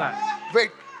बस बह रहा है.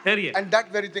 Wait, ठहरिए. and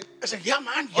that very thing. I said, yeah,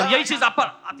 man, और yeah. यही चीज आप पर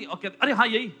आती है. ओके, अरे हाँ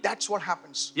यही That's what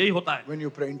happens यही होता है when you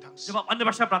pray in tongues. जब आप अन्य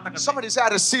भाषा प्रार्थना करते हैं. Somebody say, I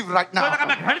receive right तो लगा now.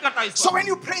 मैं ग्रहण करता हूं So इसको. when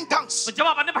you pray in tongues, तो जब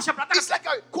आप अन्य भाषा प्रार्थना it's करते like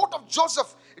a coat of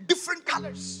Joseph, different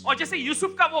colors. हैं और जैसे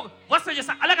यूसुफ का वो वस्त्र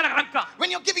जैसा अलग अलग रंग का,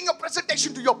 When you're giving your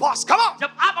presentation to your boss, come on.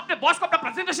 जब आप अपने बॉस को अपना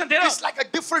प्रेजेंटेशन दे रहे It's हो, like a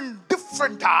different ये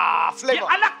flavor.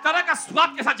 अलग तरह का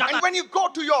स्वाद के साथ जाता And है. when you go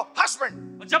to your husband,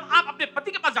 और जब आप अपने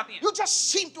पति के पास जाती हैं, you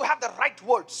just seem to have the right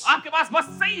words. आपके पास बस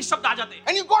सही शब्द आ जाते हैं.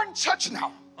 And you go in church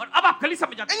now, और अब आप कलीसिया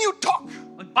में जाते and हैं you talk,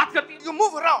 और बात करती हैं you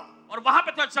move around. और वहां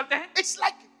पे तो चलते हैं. It's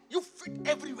like You fit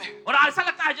everywhere. और ऐसा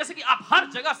लगता है जैसे कि आप हर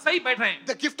जगह सही बैठ रहे हैं।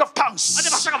 The gift of tongues. अन्य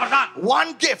भाषा का वरदान,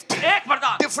 One gift. एक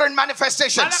वरदान, Different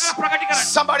manifestations. अलग-अलग प्रकटीकरण।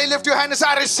 Somebody lift your hand and say,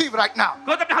 I receive right now.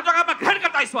 कोई तो अपने हाथों का मैं ग्रहण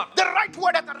करता है इस वक्त। The right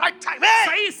word at the right time. Hey!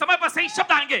 सही समय पर सही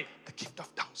शब्द आएंगे। The gift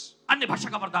of tongues. अन्य भाषा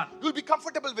का वरदान, You'll be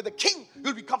comfortable with the king.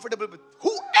 You'll be comfortable with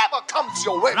whoever comes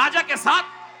your way. राजा के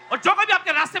साथ और जो कोई भी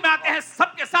आपके रास्ते में आते हैं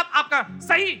सबके साथ आपका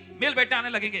सही मेल बैठे आने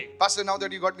लगेंगे। Pastor, now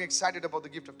that you got me excited about the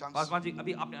gift of tongues, Paswan ji,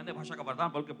 अभी आपने अन्य भाषा का वरदान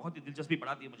बोल के बहुत ही दिलचस्पी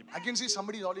बढ़ा दी है मुझे। I can see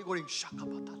somebody already going, Shaka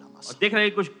और Patalamas. देख रहे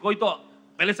हैं कुछ कोई तो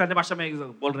पहले से अन्य भाषा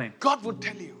में बोल रहे हैं। God would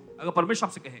tell you, अगर परमेश्वर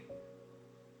आपसे कहे,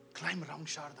 climb around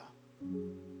Sharda.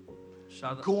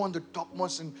 शायद Go on the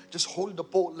topmost and just hold the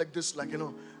pole like this, like,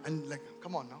 and like,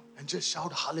 come on now. And just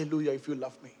shout hallelujah if you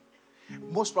love me.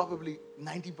 Most probably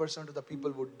 90% of the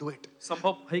people would do it.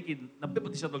 संभव है कि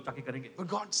 90% लोग जाके करेंगे। But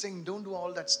God's saying, don't do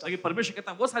all that stuff. लेकिन परमेश्वर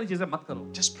कहता है वो सारी चीजें मत करो,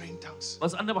 Just pray in tongues.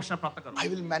 बस अन्य भाषा में प्रार्थना करो। I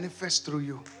will manifest through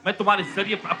you. मैं तुम्हारे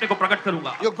जरिए अपने को प्रकट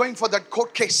करूंगा। You're going for that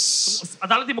court case. उस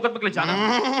अदालती मुकदमे के लिए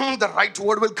जाना, The right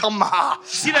word will come.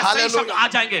 सीधे सही शब्द आ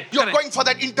Hallelujah. जाएंगे। You're going for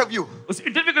that interview. उस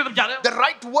इंटरव्यू के लिए तुम जा रहे हो, The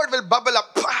right word will bubble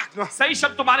up. सही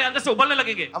शब्द तुम्हारे अंदर से उबलने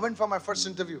लगेंगे। I went for my first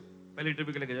interview. पहले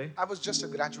इंटरव्यू के लिए जाए I was just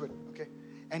a graduate, okay?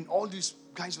 And all these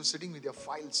guys were sitting with their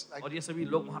files. और ये सभी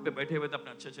लोग वहाँ पे बैठे हुए थे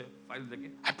अपने अच्छे अच्छे फाइल लेके।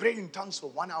 I prayed in tongues for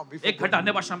 1 hour before. एक घंटा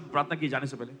अन्य भाषा में प्रार्थना की जाने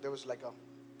से पहले, There was like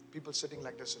people sitting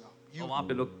like this, और You. वहाँ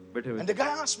पे लोग बैठे हुए And थे। the guy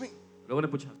asked me, लोगों ने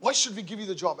पूछा, why should we give you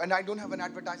the job? And I don't have an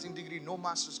advertising degree, no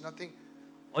masters, nothing.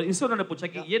 और इनसे उन्होंने पूछा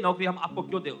कि ये नौकरी हम आपको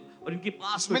क्यों दें? और इनके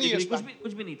पास कोई Many years डिग्री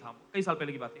कुछ भी नहीं था, कई साल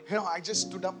पहले की बात है। I just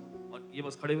stood up और ये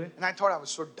बस खड़े हुए, and I thought I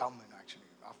was so dumb, actually.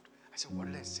 After, I said,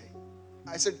 what did I say?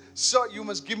 I said, sir, you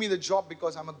must give me the job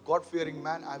because I'm a God-fearing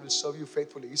man. I will serve you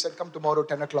faithfully. He said, come tomorrow,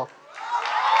 10 o'clock.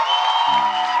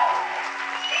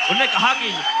 उन्होंने कहा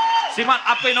कि श्रीमान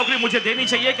आपको ये नौकरी मुझे देनी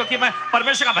चाहिए क्योंकि मैं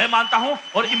परमेश्वर का भय मानता हूँ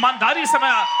और ईमानदारी से मैं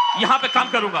यहाँ पे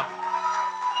काम करूंगा।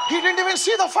 He didn't even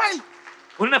see the file.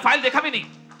 उन्होंने फाइल देखा भी नहीं,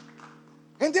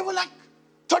 And they were like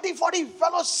 30, 40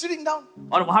 fellows sitting down.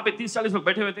 और वहाँ पे 30-40 लोग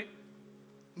बैठे हुए थे।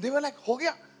 They were like, ho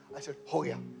gaya? I said, ho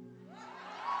gaya.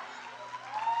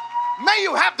 May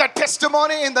you have that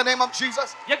testimony in the name of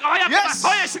Jesus. ये कहा आपके Yes. पास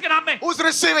हो यीशु के नाम में। Who's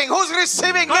receiving? Who's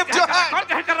receiving? कौन Lift your ग्रहण कर रहा है? कौन hand.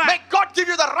 ग्रहण कर रहा है? May God give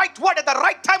you the right word at the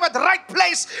right time at the right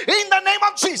place in the name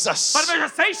of Jesus. परमेश्वर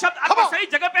सही शब्द Come आपको on. सही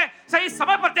जगह पे सही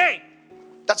समय पर दे।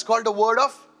 That's called the word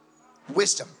of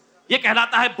wisdom. ये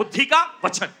कहलाता है बुद्धि का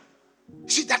वचन।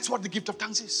 See, that's what the gift of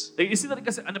tongues is. लेकिन इसी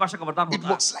तरीके से अन्य भाषा का वरदान It होता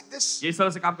works है। like this. ये इस तरह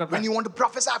से काम करता When है। you want to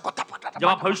prophesy, जब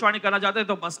आप भविष्यवाणी करना चाहते हैं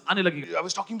तो बस आने लगेगा। I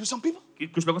was talking to some people. कि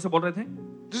कुछ लोगों से बोल रहे थे,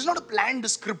 This is not a planned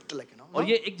script, like, और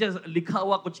ये एक जैसा लिखा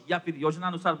हुआ कुछ या फिर योजना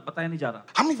अनुसार बताया नहीं जा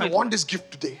रहा। How many of you want this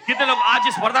gift today? कितने लोग आज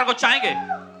इस वरदान को चाहेंगे?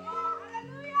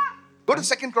 Go to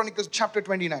 2 Chronicles chapter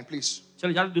 29, please.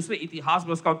 चलिए जाते दूसरे इतिहास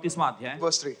में उसका 29वां अध्याय,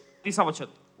 Verse 3. 30वां वचन।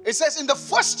 It says, in the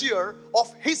first year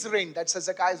of his reign, that's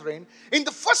Hezekiah's reign, in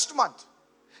the first month,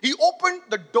 he opened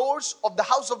the doors of the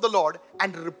house of the Lord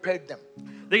and repaired them.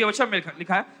 देखिए वचन में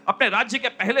लिखा है, अपने राज्य के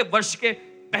पहले वर्ष के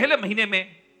पहले महीने में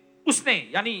उसने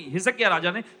यानी हिजकिय्याह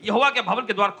राजा ने यहोवा के भवन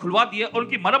के द्वार खुलवा दिए और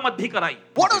उनकी मरम्मत भी कराई।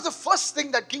 What was the first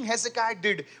thing that King Hezekiah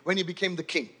did when he became the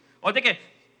king? और देखिए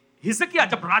हिजकिय्याह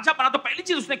जब राजा बना तो पहली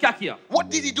चीज उसने क्या किया?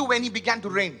 What did he do when he began to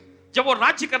reign? जब वो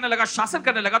राज्य करने लगा, शासन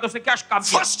करने लगा तो उसने क्या काम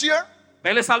किया? First year,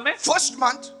 पहले साल में, first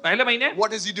month, पहले महीने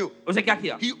what does he do? उसने क्या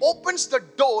किया? He opens the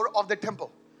door of the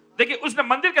temple. देखिए उसने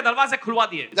मंदिर के दरवाजे खुलवा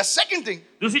दिए। The second thing,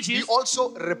 दूसरी he चीज also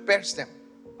repairs them.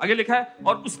 आगे लिखा है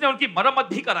और उसने उनकी मरम्मत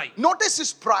भी कराई। Notice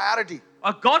his priority.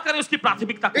 और गौर करें उसकी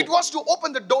प्राथमिकता It को। was to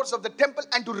open the doors of the temple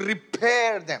and to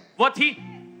repair them. वो थी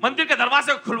मंदिर के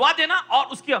दरवाजे को खुलवा देना और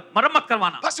उसकी मरम्मत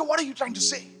करवाना। Pastor, what are you trying to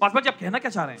say? Paswan ji आप कहना क्या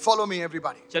चाह रहे हैं? Follow me,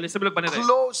 everybody. चलिए सब लोग बने रहे,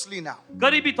 Closely now.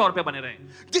 गरीबी तौर पे बने रहे।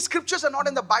 These scriptures are not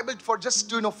in the Bible for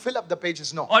just to fill up the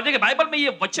pages. No. और देखिए बाइबल में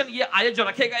ये वचन ये आयत जो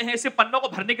रखे गए हैं सिर्फ पन्नों को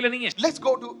भरने के लिए नहीं है। Let's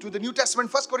go to the New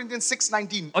Testament, 1 Corinthians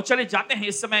 6:19. और चलिए जाते हैं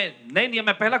इस समय नए नियम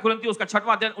में पहला कुरिन्थियों उसका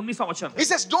 6वां अध्याय 19वां वचन। He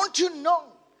says, don't you know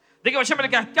देखिए वचन में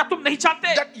क्या क्या तुम नहीं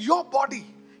जानते that your body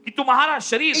कि तुम्हारा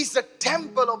शरीर is the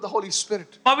temple of the Holy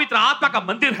Spirit? पवित्र आत्मा का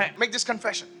मंदिर है। Make this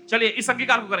confession. चलिए इस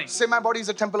अंगीकार को करें। Say, my body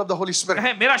is the temple of the Holy Spirit.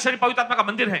 कहें मेरा शरीर पवित्र आत्मा का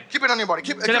मंदिर है। Keep it on your body.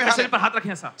 Keep चलिए your अपने शरीर hand. पर हाथ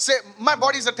रखें ऐसा। Say, my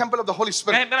body is the temple of the Holy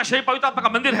Spirit. कहें मेरा शरीर पवित्र आत्मा का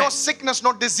मंदिर है। No sickness,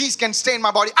 no disease can stain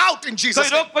my body. Out in कोई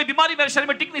Jesus' name. रोग कोई बीमारी मेरे शरीर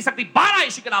में टिक नहीं सकती। बाहर आए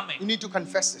यीशु के नाम में। You need to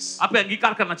confess this. आपको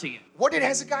अंगीकार करना चाहिए। What did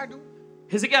Hezekiah do?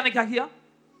 हिजकिय्याह ने क्या किया?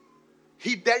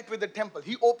 He dealt with the temple.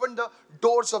 He opened the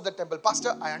doors of the temple.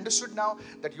 Pastor, I understood now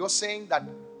that you're saying that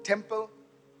temple.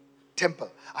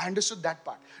 I understood that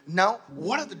part. Now,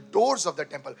 what are the doors of the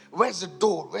temple? Where's the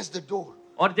door? Where's the door?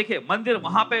 और देखिए मंदिर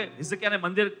वहां पे हिजकिय्याह ने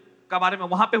मंदिर का बारे में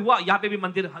वहां पे हुआ, यहाँ पे भी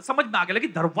मंदिर समझ में आ गया,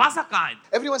 लेकिन दरवाजा कहाँ है?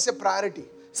 Everyone say priority.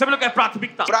 सभी लोग कहे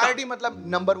प्राथमिकता। प्रायोरिटी मतलब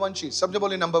नंबर वन चीज. सबसे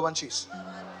बोले नंबर वन चीज.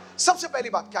 सबसे पहली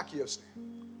बात क्या की है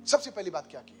उसने? सबसे पहली बात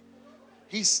क्या की?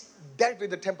 He's dealt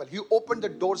with the temple. He opened the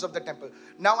doors of the temple.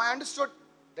 Now I understood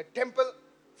the temple,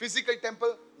 physical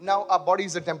temple. Now our body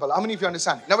is the temple. How many of you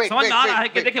understand? Now wait, समझ wait, में आ रहा है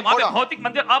wait, कि wait. देखिए वहां Hold पे on. भौतिक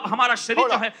मंदिर, अब हमारा शरीर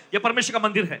Hold जो on. है ये परमेश्वर का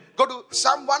मंदिर है। Go to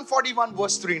Psalm 141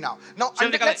 verse 3 now. Now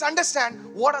चलिए निकालें। let's understand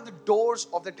what are the doors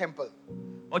of the temple.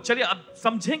 और चलिए अब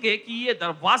समझेंगे कि ये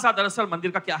दरवाजा दरअसल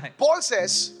मंदिर का क्या है। Paul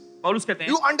says, पौलुस कहते हैं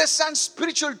you understand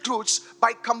spiritual truths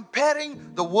by comparing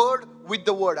the word with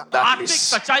the word. That आत्मिक is,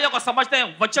 सच्चाइयों को समझते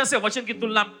हैं वचन से वचन की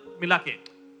तुलना मिला के।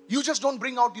 you just don't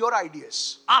bring out your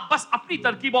ideas. आप बस अपनी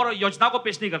तरकीब और योजना को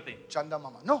पेश नहीं करते। Chanda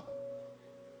mama, no.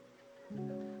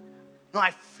 No,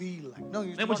 I feel like, no,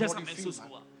 you नहीं, don't मुझे know what ऐसा you feel. महसूस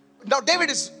हुआ। Now David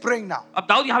is praying now. अब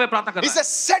दाऊद यहाँ पे प्रार्थना कर He रहा है says,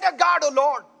 set a guard, O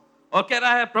Lord, और कह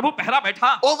रहा है प्रभु पहरा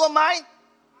बैठा over my,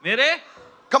 मेरे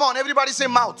come on, everybody say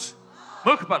mouth.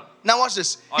 मुख पर। Now watch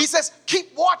this. He says,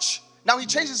 keep watch. Now he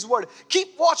changes his word.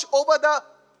 Keep watch over the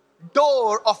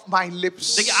door of my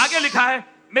lips. देखिए आगे लिखा है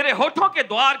मेरे होठों के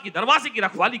द्वार की दरवाजे की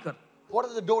रखवाली कर। What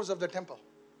are the doors of the temple?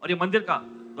 और ये मंदिर का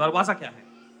दरवाजा क्या है?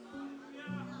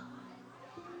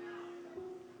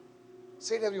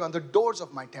 Say it everyone, the doors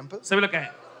of my temple सभी लोग कहें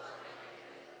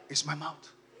is my mouth.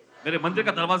 मेरे मंदिर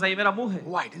का दरवाजा ये मेरा मुंह है।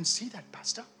 Oh, I didn't see that,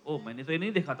 Pastor. ओ मैंने तो ये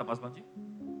नहीं देखा था Paswan ji.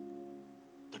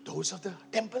 The doors of the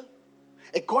temple,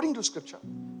 according to scripture,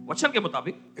 वचन के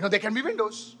मुताबिक you know, there can be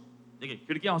windows, देखिए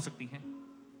खिड़कियां हो सकती हैं,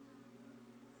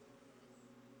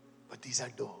 but these are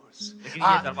doors. लेकिन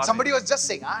ये दरवाजे Somebody was just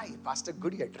saying, Pastor,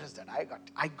 good you addressed that.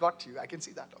 I got you. I can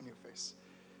see that on your face.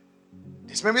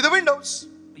 This may be the windows.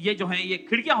 ये जो हैं ये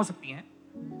खिड़कियां हो सकती हैं।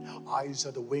 Eyes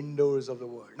are the windows of the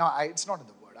word. No, it's not in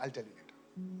the word. I'll tell you later.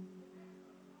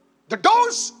 The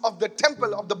doors of the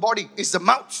temple of the body is the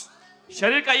mouth.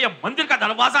 शरीर का ये मंदिर का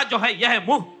दरवाजा जो है यह है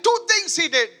मुंह। Two things he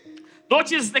did. दो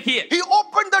चीज उसने की है। He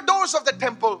opened the doors of the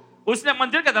temple उसने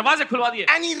मंदिर के दरवाजे खुलवा दिए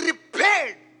and he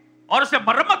repaired. और उसने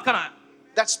मरम्मत कराया।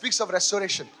 That speaks of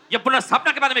restoration. ये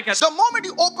पुनर्स्थापना के बारे में कहता So the moment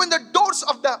you open the doors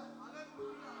of the,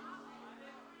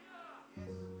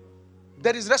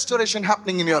 there is restoration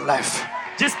happening in your life.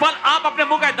 है। जिस पल आप अपने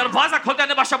मुंह का दरवाजा खोलते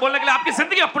हैं भाषा बोलने के लिए आपकी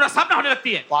जिंदगी में पुनर्स्थापना होने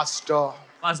लगती है। Pastor,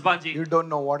 Paswan ji you don't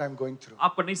know what I'm going through.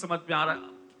 आपको नहीं समझ में आ रहा,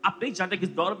 आप नहीं जानते किस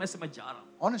दौर में से मैं जा रहा हूँ।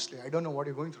 Honestly, I don't know what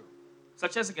you're going through.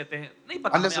 सच्चे से कहते हैं नहीं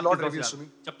पता Unless हमें the Lord आपकी reveals to दौर me.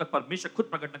 से, जब तक परमेश्वर खुद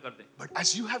प्रकट न कर दे। But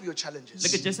as you have your challenges,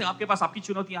 लेकिन जैसे आपके पास आपकी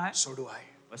चुनौतियां हैं so do I.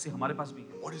 वैसे हमारे पास भी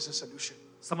है। What is the solution?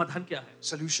 समाधान क्या है?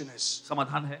 Solution is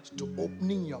समाधान है to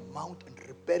opening your mouth and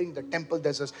repairing the temple.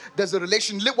 There's a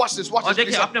relation. Watch this. Watch और this.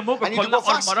 देखिए please. अपने मुंह को I need to खोलना go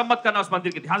और fast. मरम्मत करना उस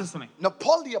मंदिर की। ध्यान से सुने। Now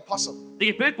Paul the apostle.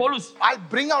 देखिए प्रेरित पौलुस, I'll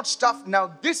bring out stuff now.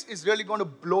 This is really going to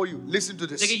blow you. Listen to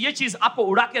this. देखिए ये चीज आपको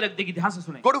उड़ा के रख देगी। ध्यान से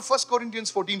सुने। Go to 1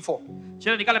 Corinthians 14:4.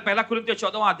 चलिए निकाले पहला कुरिन्थियों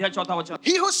 14वां अध्याय 4वां वचन।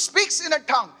 He who speaks in a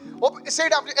tongue, say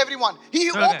it after everyone. He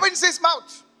who Okay. opens his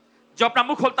mouth जो अपना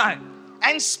मुंह खोलता है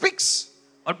and speaks.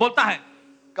 और बोलता है,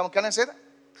 Come on, can I say that?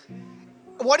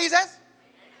 What he says?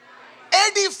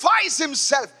 Edifies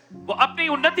himself. वो अपनी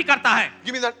उन्नति करता है।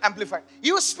 Give me that amplified. He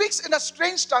who speaks in a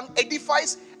strange tongue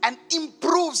edifies and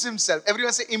improves himself.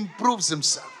 Everyone say improves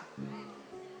himself.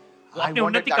 वो I अपनी wanted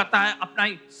उन्नति that. करता है, अपना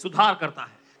ही सुधार करता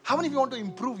है। How many of you want to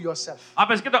improve yourself?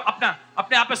 आप इसके तो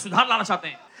अपने आप में सुधार लाना चाहते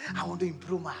हैं। I want to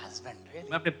improve my husband. Really?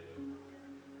 मैं अपने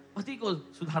पति को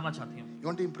सुधारना चाहती हूँ। You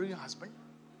want to improve your husband?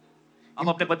 हम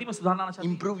अपने पति में सुधार लाना चाहते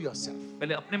हैं। Improve yourself.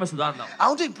 पहले अपने में सुधार लाओ। I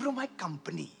want to improve my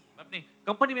company. मैं अपनी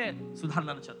कंपनी में सुधार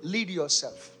लाना चाहता हूँ। Lead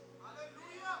yourself.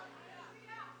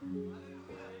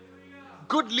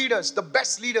 Good leaders, the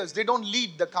best leaders, they don't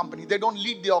lead the company, they don't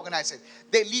lead the organization,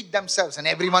 they lead themselves and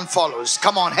everyone follows.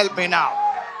 Come on, help me now.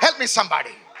 Help me,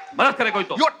 somebody. मदद करे कोई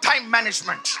तो। Your time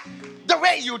management, the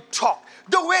way you talk,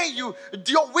 the way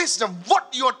your wisdom,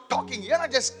 what you're talking. You're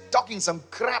not just talking some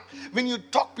crap. When you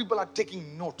talk, people are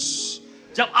taking notes.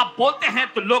 जब आप बोलते हैं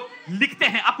तो लोग लिखते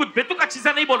हैं। आप कुछ बेतुका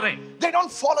चीजें नहीं बोल रहे हैं। They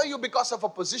don't follow you because of a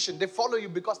position, they follow you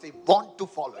because they want to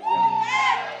follow you.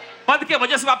 पद के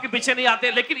वजह से वो आपके पीछे नहीं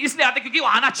आते, लेकिन इसलिए आते क्योंकि वो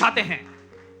आना चाहते हैं।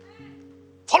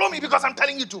 Follow me because I'm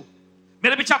telling you to.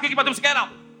 मेरे पीछे क्योंकि मैं तुमसे कह रहा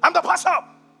हूँ, I'm the pastor.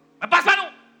 मैं पासवान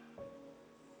हूँ।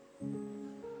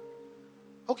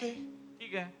 Okay.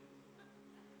 ठीक है।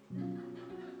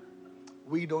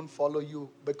 We don't follow you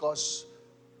because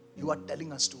you are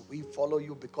telling us to. We follow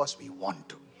you because we want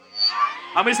to.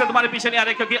 हम इसलिए तुम्हारे पीछे नहीं आ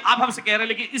रहे क्योंकि आप हमसे कह रहे हैं,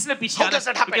 लेकिन इसलिए पीछे How आ does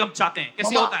रहे that हैं क्योंकि happen? हम चाहते हैं।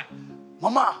 कैसे होता है?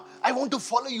 Mama, I want to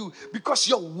follow you because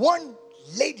you're one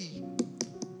lady.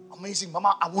 Amazing.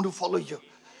 Mama, I want to follow you.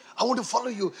 I want to follow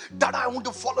you. Dada, I want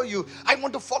to follow you. I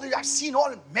want to follow you. I've seen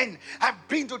all men. I've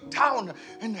been to town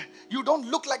and you don't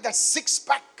look like that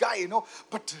six-pack guy, you know.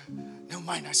 But never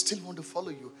mind, I still want to follow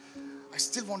you. I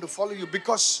still want to follow you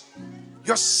because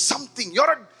you're something. You're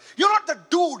not the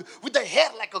dude with the hair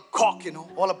like a cock,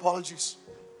 All apologies.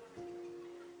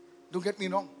 Don't get me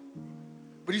wrong.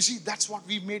 But you see, that's what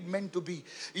we made men to be.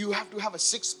 You have to have a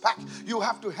six-pack. You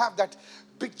have to have that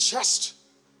big chest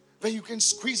where you can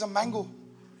squeeze a mango.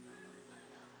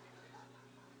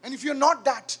 And if you're not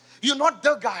that, you're not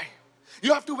the guy.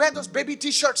 You have to wear those baby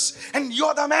t-shirts and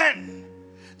you're the man.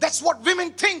 That's what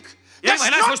women think. That's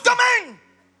not the man.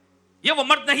 ये वो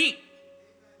मर्द नहीं.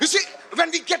 You see,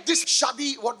 when we get this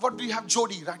shadi, what do we have?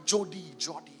 Jodi, right? Jodi.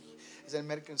 As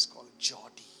Americans call it,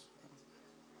 Jodi.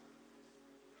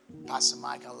 Pastor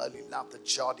Mike, I love the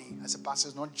Jodi. I said, Pastor,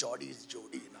 it's not Jodi, it's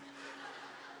Jodi.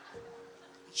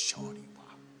 Jodi,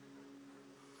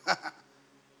 wow.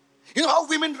 You know how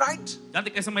women write? जानते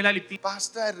कैसे महिला लिखती?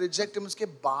 Pastor, I reject him. उसके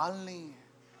बाल नहीं हैं.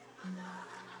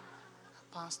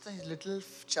 Pastor is little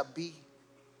chubby.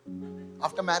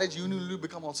 After marriage, you will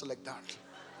become also like that.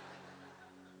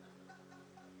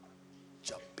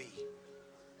 Chubby.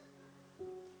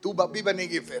 तू बब्बी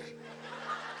बनेगी फिर.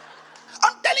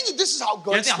 I'm telling you, this is how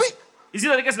girls speak. इसी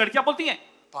तरीके से लड़कियां बोलती हैं.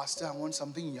 Pastor, I want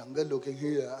something younger looking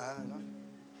here.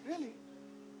 Really?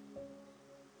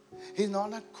 He's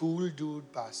not a cool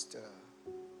dude, Pastor.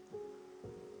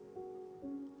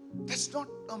 That's not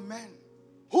a man.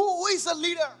 Who is a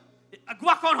leader?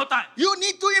 अगुवा कौन होता है? You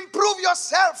need to improve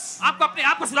yourself. आपको अपने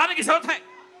आप को सुधारने की जरूरत है.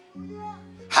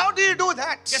 How do you do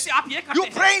that? कैसे आप ये करते You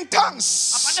हैं? pray in tongues.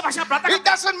 आप अन्य भाषा प्रार्थना करते It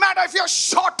doesn't matter if you're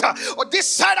short or this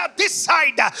side or this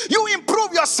side. You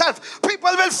improve yourself.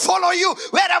 People will follow you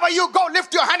wherever you go.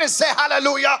 Lift your hand and say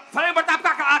hallelujah. फर्क पड़ता है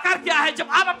आपका आकार क्या है. जब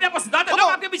आप अपने आप को सुधारते हैं, लोग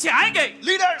आपके पीछे आएंगे.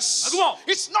 Leaders, अगुओं,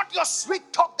 it's not your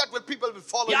sweet talk that people will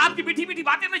follow ये you. आपकी मीठी-मीठी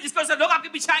बातें नहीं जिसकी वजह से लोग आपके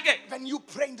पीछे आएंगे. When you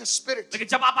pray in the spirit, लेकिन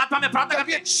जब आप आत्मा में प्रार्थना there'll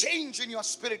be करते a हैं, change in your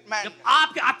spirit, man. जब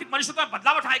आपके आत्मिक मनुष्यत्व में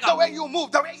बदलाव उठाएगा, The way you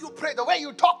move, the way you pray, the way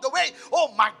you talk, the way, oh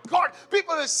my God,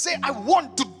 people will say, I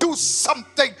want to do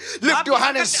something. Lift your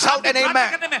hand and shout an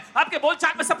amen. आपके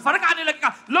बोलचाल में सब फर्क आने लगेगा.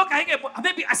 लोग कहेंगे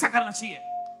हमें भी ऐसा करना चाहिए.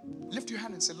 Lift your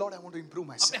hand and say, Lord, I want to improve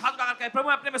अपने myself. हाथ उठाकर कहे, प्रभु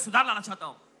मैं अपने में सुधार लाना चाहता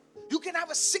हूँ. You can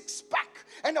have a six-pack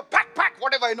and a pack,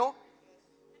 whatever,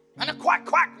 and a quack,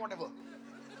 whatever.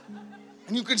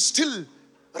 And you can still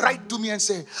write to me and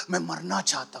say, मैं मरना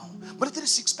चाहता हूँ. But तेरे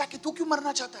six-pack है, तू क्यों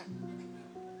मरना चाहता है?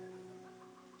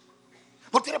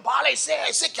 और तेरे बाल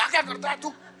ऐसे क्या करता है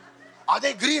तू?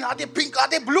 आधे ग्रीन, आधे पिंक,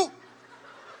 आधे ब्लू.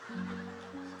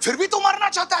 फिर भी तू मरना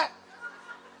चाहता है.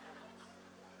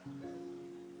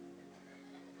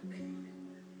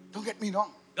 Don't get me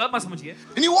wrong. गलत मत समझिए.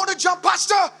 And you want to jump,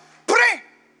 Pastor? Pray.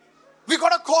 We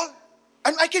got a call.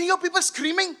 And I can hear people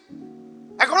screaming.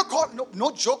 I got a call.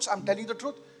 No jokes. I'm telling the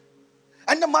truth.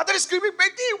 And the mother is screaming,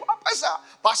 Beti, वापस आ.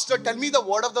 Pastor, tell me the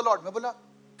word of the Lord. मैं बोला,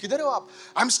 किधर हो आप?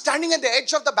 I'm standing at the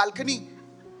edge of the balcony.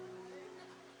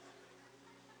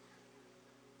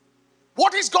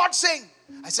 What is God saying?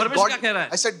 I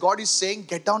said, God is saying,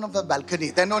 get down of the balcony.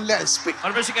 Then only I'll speak.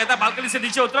 परमेश्वर कहता है balcony से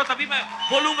नीचे उतरो तभी मैं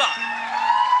बोलूंगा.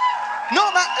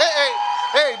 No, man.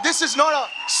 Hey, this is not a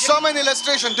sermon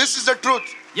illustration. This is the truth.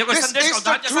 ये कोई This संदेश का is the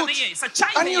उदाहरण जैसा नहीं है. truth.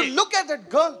 सच्चाई And है you ये. look at that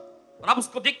girl. और आप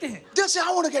उसको देखते हैं. They'll say,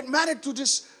 I want to get married to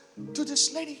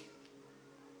this lady.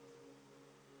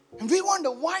 And we wonder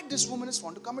why this woman is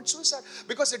want to commit suicide.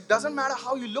 Because it doesn't matter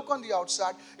how you look on the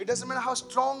outside. It doesn't matter how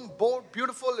strong, bold,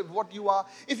 beautiful what you are.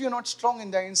 If you're not strong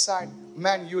in the inside,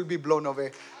 man, you'll be blown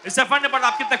away. इससे फर्क नहीं पड़ता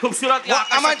आप कितने खूबसूरत या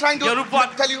What am I trying to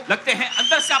रूपवान tell you? लगते हैं.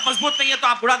 अंदर से आप मजबूत नहीं है तो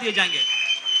आप उड़ा दिए जाएंगे.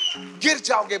 गिर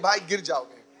जाओगे भाई, गिर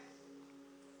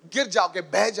जाओगे,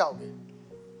 बह जाओगे.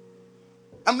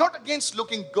 I'm not against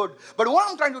looking good, but what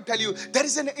I'm trying to tell you, there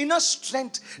is an inner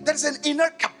strength, there is an inner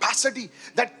capacity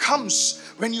that comes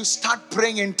when you start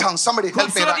praying in tongues. Somebody help me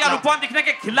खूबसूरत right या now. रूपवान दिखने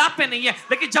के खिलाफ में नहीं है,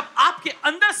 लेकिन जब आपके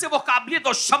अंदर से वो काबिलियत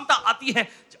और क्षमता आती है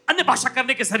अन्य भाषा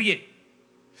करने के जरिए.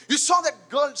 You saw that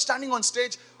girl standing on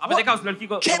stage. आपने देखा उस लड़की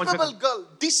को. Capable girl,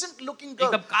 decent looking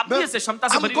girl. एकदम काबिलियत से क्षमता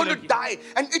से I'm भरी हुई going to लड़की. die,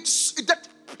 and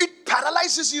it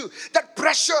paralyzes you. That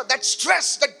pressure, that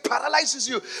stress, that paralyzes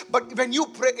you. But when you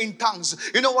pray in tongues,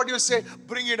 you know what you say?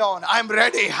 Bring it on. I'm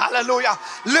ready. Hallelujah.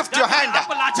 Lift your hand.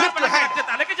 आपको लाचार Lift your बना के रख hand.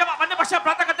 देता है, लेकिन जब आप अन्य भाषा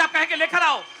प्रार्थना करते हैं आप कहेंगे लेकर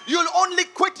आओ. You'll only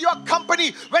quit your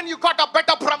company when you got a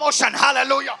better promotion.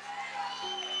 Hallelujah.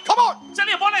 Come on.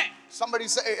 चलिए बोले. Somebody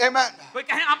say amen. कोई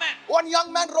कहे आमेन. One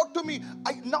young man wrote to me,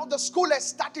 now the school has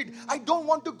started. I don't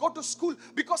want to go to school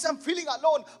because I'm feeling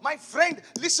alone. My friend,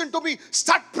 listen to me.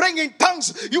 Start praying in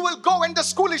tongues. You will go when the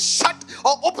school is shut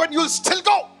or open, you'll still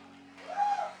go.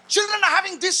 Children are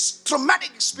having these traumatic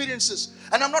experiences.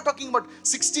 And I'm not talking about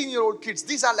 16-year-old kids.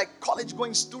 These are like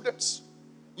college-going students.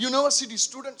 university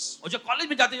students. और जो college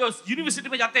में जाते हैं, जो university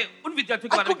में जाते हैं, उन विद्यार्थियों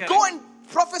के I बारे में could कह go रहे हैं।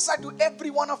 and prophesy to every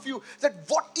one of you that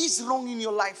what is wrong in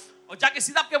your life. और जाके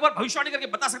सीधा आपके ऊपर भविष्यवाणी करके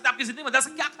बता सकते हैं आपकी जिंदगी में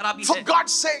दरअसल क्या खराबी For है।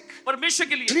 God's sake, परमेश्वर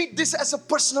के लिए treat this as a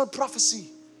personal prophecy.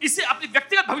 इसे अपनी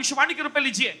व्यक्तिगत भविष्यवाणी के रूप में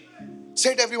लीजिए।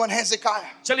 Say to everyone,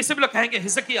 Hezekiah, चलिए सभी लोग कहेंगे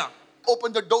हिजकिय्याह,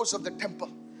 open the doors of the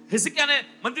temple. हिजकिय्याह ने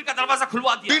मंदिर का दरवाजा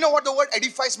खुलवा Do you दिया। know what the word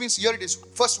edifies means? Here it is.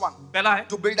 First one, पहला है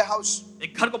to build a house,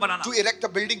 एक घर को बनाना to erect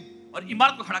a building, और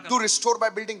इमारत को खड़ा to करना restore by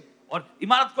building. और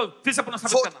इमारत को फिर से पुनः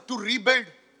स्थापित Fourth, करना। to rebuild,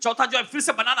 चौथा जो है फिर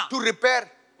से बनाना, to repair.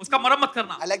 उसका मरम्मत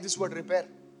करना। I like this word repair.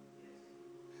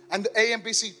 And the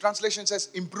AMPC translation says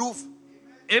improve.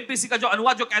 MPC का जो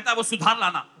अनुवाद जो कहता है वो सुधार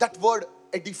लाना। That word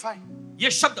edify ये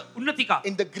शब्द उन्नति का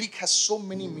in the Greek has so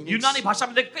many meanings. यूनानी भाषा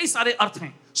में कई सारे अर्थ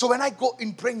हैं। So when I go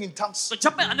in praying in tongues, तो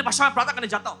जब मैं अन्य भाषा में प्रार्थना करने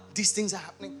जाता हूँ, these things are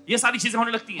happening. ये सारी चीजें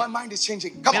होने लगती My हैं। mind is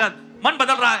changing. Come मेरा on. मन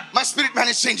बदल रहा है, My spirit man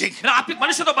is changing. मेरा आत्मिक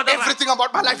मनुष्य तो बदल रहा है, Everything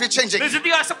about my life is changing. मेरी जिंदगी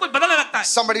का सब कुछ बदलने लगता है।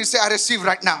 Somebody say, I receive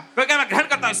right now. कोई कह मैं ग्रहण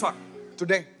करता हूँ इस वक्त।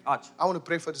 Today, आज I want to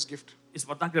pray for this gift. इस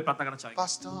वरदान के लिए प्रार्थना करना चाहिए।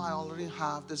 Pastor, I already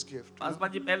have this gift.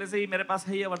 Paswan ji पहले से ही मेरे पास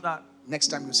है ये वरदान।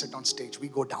 Next time you sit on stage, we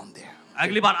go down there.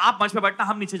 अगली बार आप मंच पे बैठना,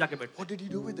 हम नीचे जाके बैठते। What did you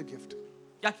do with the gift?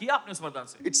 क्या किया आपने उस वरदान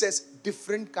से? It says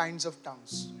different kinds of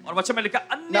tongues. और वचन में लिखा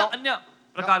अन्य Now- अन्य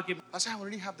प्रकार की। Pastor, I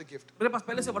already have the gift. मेरे पास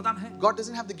पहले से वरदान है। God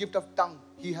doesn't have the gift of tongue.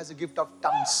 He has a gift of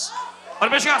tongues.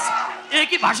 परमेश्वर का एक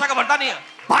ही भाषा का वरदान नहीं है,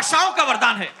 भाषाओं का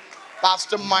वरदान है।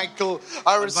 Pastor Michael,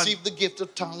 I received the gift of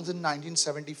tongues in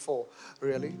 1974.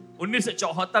 Really?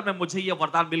 1974 में मुझे ये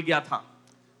वरदान मिल गया था।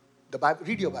 The Bible,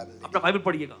 read your Bible. अपना बाइबल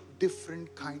पढ़िएगा।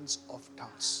 Different kinds of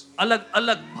tongues. अलग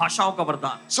अलग भाषाओं का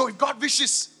वरदान। So if God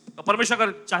wishes, तो परमेश्वर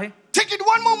अगर चाहे, take it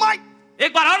one more mic.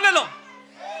 एक बार और ले लो।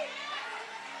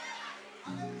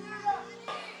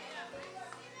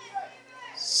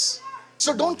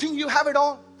 So don't think you have it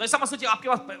all. तो ऐसा मत सोचिए आपके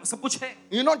पास सब कुछ है।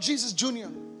 You're not Jesus Jr.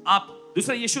 आप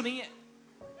दूसरा यीशु नहीं है।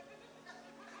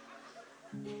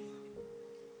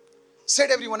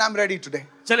 Said everyone, I'm ready today.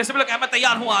 चलिए सभी लोग कहें मैं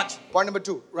तैयार हूँ आज। Point number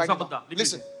 2, right दूसरा now. मुद्दा लिख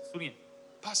Listen, लीजिए, सुनिए।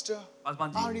 Pastor,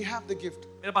 Paswan I ji, already have the gift.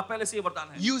 मेरे पास पहले से ये वरदान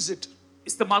है, Use it.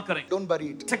 इस्तेमाल करें। Don't bury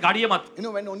it. इसे गाड़िए मत। You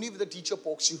know, when only the teacher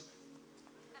pokes you,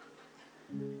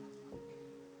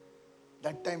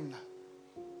 that time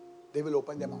they will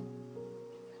open their mouth.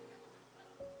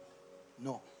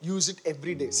 No, use it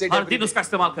every day. Say it her every दिन day. उसका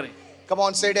इस्तेमाल करें। Come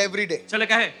on, say it every day. चले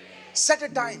कहे Set a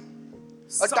time.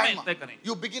 A समय timer. तय करें।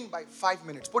 You begin by 5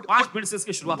 minutes. Put 5 minute से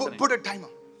इसकी शुरुआत करें। put a timer.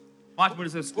 5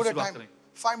 मिनट से इसकी Put a शुरुआत timer. करें।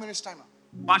 5 minutes timer.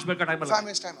 5 मिनट का टाइमर 5 लगाएं।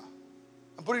 minutes timer.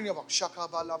 And put it in your box. Shaka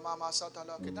bala mama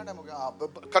satala. कितना टाइम हो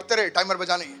गया? करते रहे, टाइमर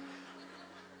बजाने ही.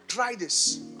 Try this.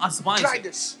 आजमाएं Try से,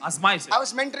 this. आजमाएं से। I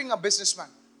was mentoring a businessman.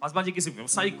 Paswan ji किसी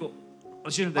व्यवसायी को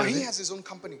प्रशिक्षण दे Now रहे he थे। has his own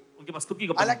company. उनके पास खुद की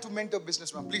I company like to mentor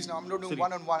businessman. Please, now I'm not doing Sorry.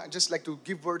 one-on-one. I just like to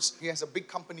give words. He has a big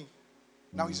company.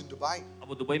 Now he's in Dubai. अब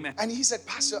वो Dubai में। And he said,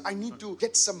 Pastor, I need to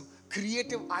get some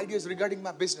creative ideas regarding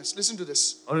my business. Listen to this.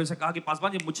 और उनसे कहा कि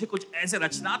पासवान जी मुझे कुछ ऐसे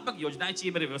रचनात्मक योजनाएं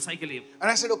चाहिए मेरे व्यवसाय के लिए।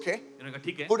 And I said, okay. उन्होंने कहा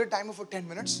ठीक है, Put a timer for 10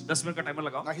 minutes. 10 minute का टाइमर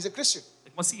लगाओ। Now he's a Christian.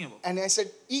 एक मसीह है वो। And I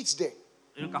said, each day,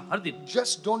 उन्होंने कहा हर दिन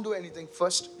just don't do anything.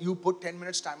 First, you put 10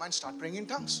 minutes timer and start praying in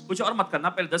tongues. कुछ और मत करना,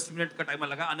 पहले 10 मिनट का टाइमर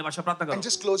लगा, अन्य भाषा प्रार्थना And करो।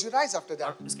 just close your eyes after that.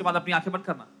 और इसके बाद अपनी आंखें बंद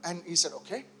करना। And he said,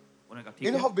 okay. उन्होंने कहा You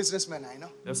ठीक know है। how businessmen are, I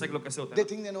know. व्यवसाय के लोग कैसे होते They हैं?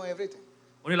 think they know everything.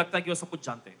 उन्हें लगता है कि वो सब कुछ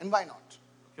जानते हैं। And why not?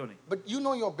 क्यों नहीं? But you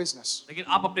know your business. लेकिन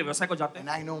आप अपने व्यवसाय को जानते हैं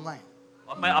And I know mine.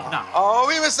 और मैं अपना। Oh,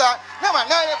 we missed that. No,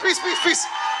 man. No, peace, peace, peace.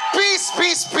 Peace,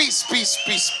 peace, peace, peace,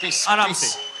 peace, peace. आराम Peace.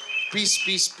 से। Peace,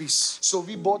 peace, peace. So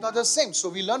we both are the same. So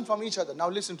we learn from each other. Now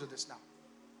listen to this now.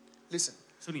 Listen.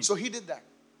 सुनिए। So he did that.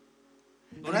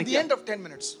 And उन्होंने at the किया। end of 10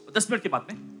 minutes, 10 minute के बाद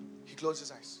में he closed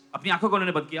his eyes. अपनी आंखों को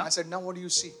उन्होंने बंद किया। I said, now what do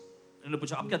you see? उन्होंने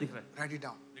पूछा अब क्या दिख रहा है? Write it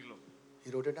down. लिख लो।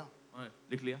 He wrote it down. उन्होंने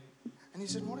लिख लिया। And he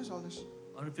said, what is all this?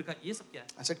 और फिर कहा ये सब क्या है?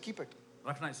 I said, keep it.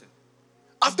 रखना इसे।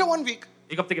 After 1 week,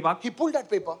 एक हफ्ते के बाद he pulled that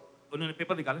paper. उन्होंने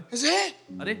पेपर निकाले। He said, hey,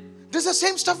 अरे this is the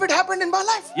same stuff that happened in my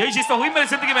life. यही चीज तो हुई मेरी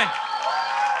जिंदगी में।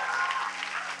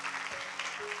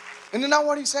 And then now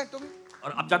what he said to me?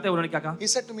 और अब जाते हैं उन्होंने क्या कहा? He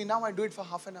said to me, now I do it for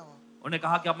half an hour. उन्होंने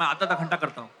कहा कि अब मैं आधा घंटा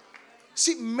करता हूँ।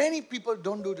 See, many people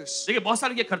don't do this. देखिए बहुत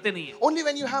सारे ये करते नहीं है। Only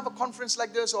when you have a conference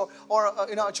like this or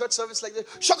a church service like this,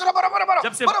 shakara bara bara bara,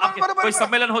 जब से bara bara आपके bara कोई bara.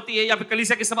 सम्मेलन होती है या फिर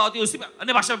कलीसिया की सभा होती है उसी में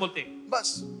अन्य भाषा में बोलते हैं।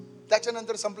 बस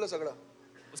त्याच्यानंतर संपलं सगळं.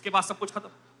 उसके बाद सब कुछ खत्म।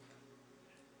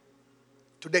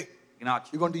 Today, लेकिन आज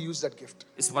you're going to use that gift.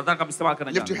 इस वरदान का इस्तेमाल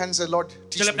करना Lift your चाहिए। hands and say, Lord,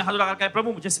 teach चलिए me. अपने हाथ लगा कर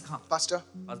प्रभु मुझे सिखा। Pastor,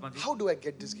 Paswan ji how do I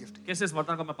get this gift? कैसे इस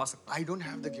वरदान को मैं पा सकता हूँ? I don't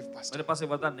have the gift, Pastor. मेरे पास ये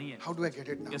वरदान नहीं है। How do I get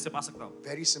it now? कैसे पा सकता हूँ?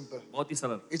 Very simple. बहुत ही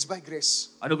सरल। It's by grace.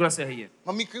 अनुग्रह से है ये।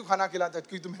 मम्मी क्यों खाना खिलाता है?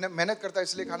 क्योंकि तू मेहनत करता है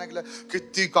इसलिए खाना खिला.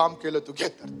 किती काम केलं तू, घे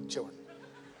तर जेवण.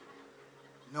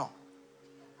 No.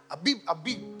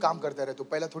 अभी काम करते रहे, तो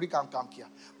पहला थोड़ी काम किया,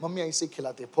 मम्मी ऐसे ही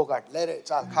खिलाते, फोगाट ले रे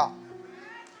चाल खा,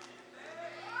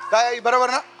 काय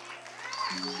बरोबर ना?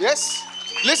 Yes,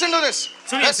 listen to this.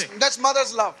 सुनिए इसे। That's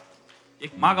mother's love.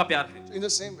 एक माँ का प्यार है, In the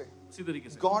same way, इसी तरीके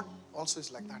से God also is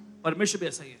like that. परमेश्वर भी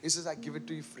ऐसा ही है। He says, I give it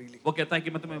to you freely. वो कहता है कि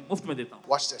मैं तुम्हें मुफ्त में देता हूँ,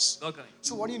 Watch this. गौर करें।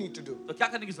 So what do you need to do? तो क्या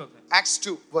करने की जरूरत है? Acts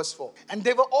 2 verse 4. And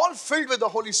they were all filled with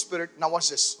the Holy Spirit. Now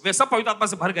watch this. वे सब पवित्र आत्मा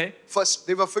से भर गए। First,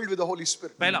 they were filled with the Holy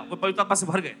Spirit. पहला वो पवित्र आत्मा से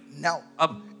भर गए। Now,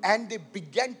 अब and they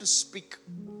began to speak.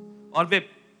 और वे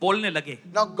बोलने लगे।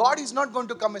 Now, God is not going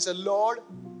to come and say, Lord,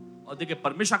 और देखिए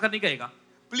परमेश्वर आकर नहीं कहेगा,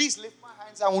 please lift my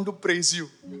hands. I want to praise you.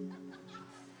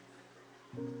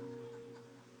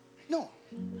 No.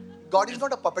 God is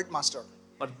not a puppet master.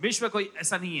 परमेश्वर कोई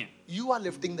ऐसा नहीं है। You are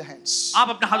lifting the hands. आप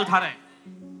अपना हाथ उठा रहे हैं,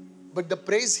 But the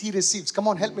praise he receives. Come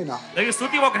on, help me now. लेकिन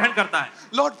स्तुति वो ग्रहण करता है।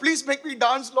 Lord, please make me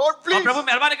dance. Lord, और please. प्रभु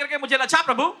मेहरबानी करके मुझे नचा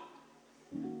प्रभु।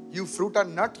 You fruit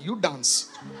and nut, you dance.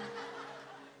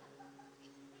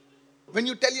 When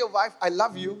you tell your wife, I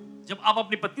love you, जब आप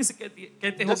अपनी पत्नी से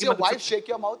कहते हो does कि your मैं wife तुझसे- shake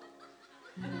your mouth?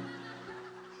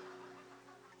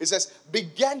 It says,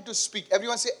 began to speak.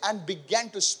 Everyone say, and began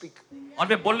to speak. और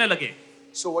वे बोलने लगे।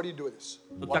 So what do you do with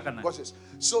this? तो क्या करना है? Watch this.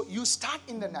 So you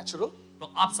start in the natural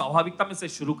तो आप स्वाभाविकता में से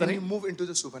शुरू and करें you move into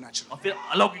the supernatural. और फिर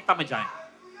अलौकिकता में जाएं।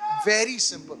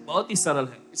 Very simple. बहुत ही सरल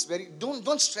है। It's very,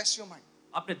 don't stress your mind.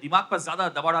 अपने दिमाग पर ज्यादा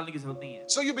दबाव डालने की जरूरत नहीं है।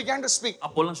 So you began to speak.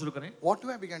 आप बोलना शुरू करें। What do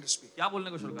I began to speak? क्या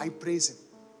बोलने को शुरू I करें? praise him.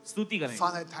 स्तुति करें।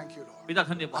 Father, I thank you, Lord. पिता I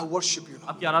धन्यवाद, worship you, Lord.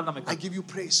 आपकी आराधना में I करें। give you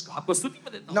praise, God. आपको स्तुति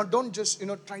में देता हूँ। Now don't just,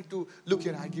 try to look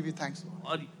here. I give you thanks, Lord.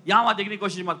 और यहाँ वहाँ देखने की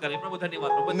कोशिश मत करें। प्रभु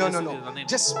धन्यवाद, प्रभु No, धन्यवाद, no.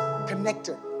 Just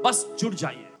connected. बस जुड़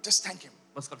जाइए, Just thank him.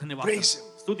 बस का धन्यवाद Praise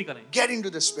करें, him. स्तुति करें, Get into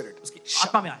the spirit. उसकी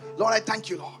आत्मा में आए। Lord, I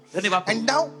thank you, Lord. धन्यवाद And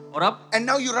now, और अब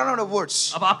you run out of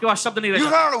words. अब आपके पास शब्द नहीं रह You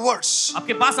जाते। run out of words.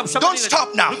 आपके पास अब शब्द Don't नहीं रह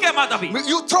stop जाते। now. रुकिए मत अभी,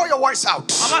 You throw your voice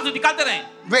out. आवाज निकालते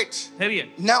रहें। Wait.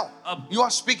 ठहरिए, Now, अब you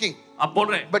are speaking, आप बोल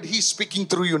रहे हैं, but he's speaking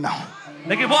through you now.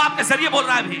 लेकिन वो आपके जरिए बोल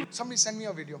रहा है अभी। Somebody send me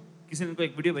a video. किसी ने को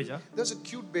एक वीडियो भेजा, There's a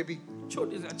cute baby.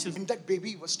 छोटी सी अच्छी सी, And that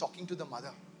baby was talking to the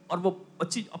mother. और वो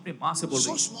बच्ची अपनी माँ से बोल So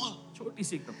रही है, small. छोटी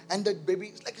सी एकदम। And that baby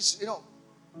is like,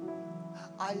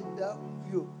 I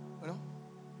love you,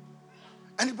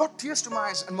 And it brought tears to my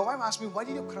eyes. And my wife asked me, why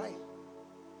did you cry?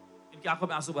 इनकी आंखों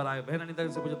में आंसू भर आए। बहन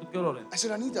अनीता से पूछा, तुम क्यों रो रहे हैं? I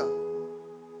said, Anita,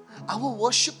 our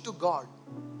worship to God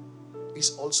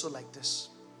is also like this.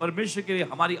 परमेश्वर के लिए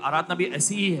हमारी आराधना भी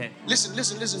ऐसी ही है।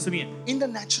 Listen. सुनिए, In the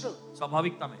natural,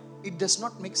 स्वाभाविकता में it does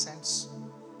not make sense.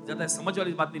 ज्यादा समझ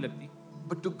वाली बात नहीं लगती,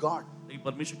 But to God, लेकिन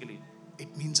परमेश्वर के लिए it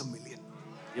means a million.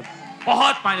 ये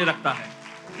बहुत मायने रखता है।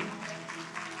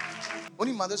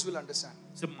 Only mothers will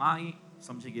understand. सिर्फ माँ ही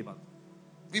समझेगी ये बात।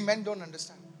 We men don't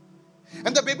understand.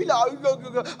 And the baby,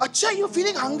 Acha, you're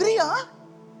feeling hungry, huh?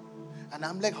 And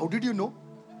I'm like, how did you know?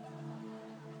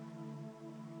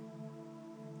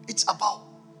 It's above.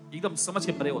 एकदम समझ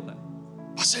के परे होता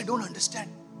है। Pastor, I don't understand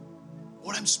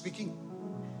what I'm speaking.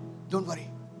 Don't worry.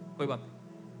 कोई बात नहीं,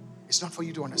 It's not for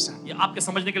you to understand. ये आपके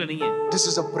समझने के लिए नहीं है। This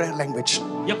is a prayer language.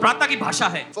 ये प्रार्थना की भाषा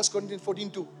है। 1 Corinthians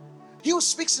 14:2. He who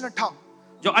speaks in a tongue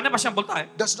जो अन्य भाषा में बोलता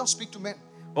है, does not speak to men,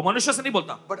 वो मनुष्य से नहीं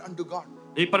बोलता, but unto God.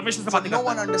 ये परमेश्वर से For बात no करता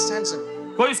one है। understands him.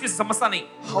 कोई उसकी समझता नहीं,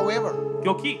 However,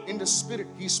 क्योंकि in the spirit,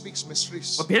 he speaks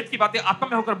mysteries. वो भेद की बातें आत्मा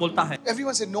में होकर बोलता है।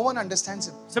 Everyone said, no one understands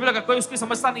him. सभी लोग कोई उसकी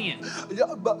समझता नहीं है,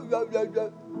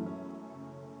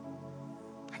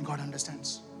 And God understands.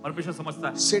 परमेश्वर समझता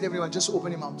है। Said everyone, just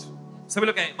open your mouth. सभी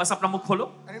लोग कहें, बस अपना मुख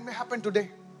खोलो। And it may happen today.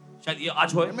 शायद ये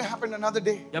आज होए It may happen another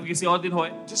day. या किसी और दिन होए,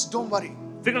 Just don't worry.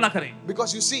 फिक्र ना करें, Because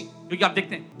you see, क्योंकि आप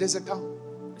देखते हैं there's a tongue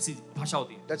ऐसी भाषा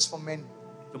होती है that's for men.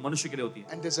 जो मनुष्य के लिए होती है,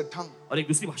 And there's a tongue और एक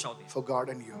दूसरी भाषा होती है for God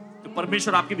and you. जो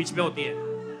परमेश्वर आपके बीच में होती है।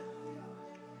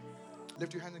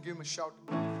 Lift your hand and give him a shout.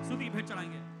 स्तुति की भेंट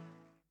चढ़ाएंगे।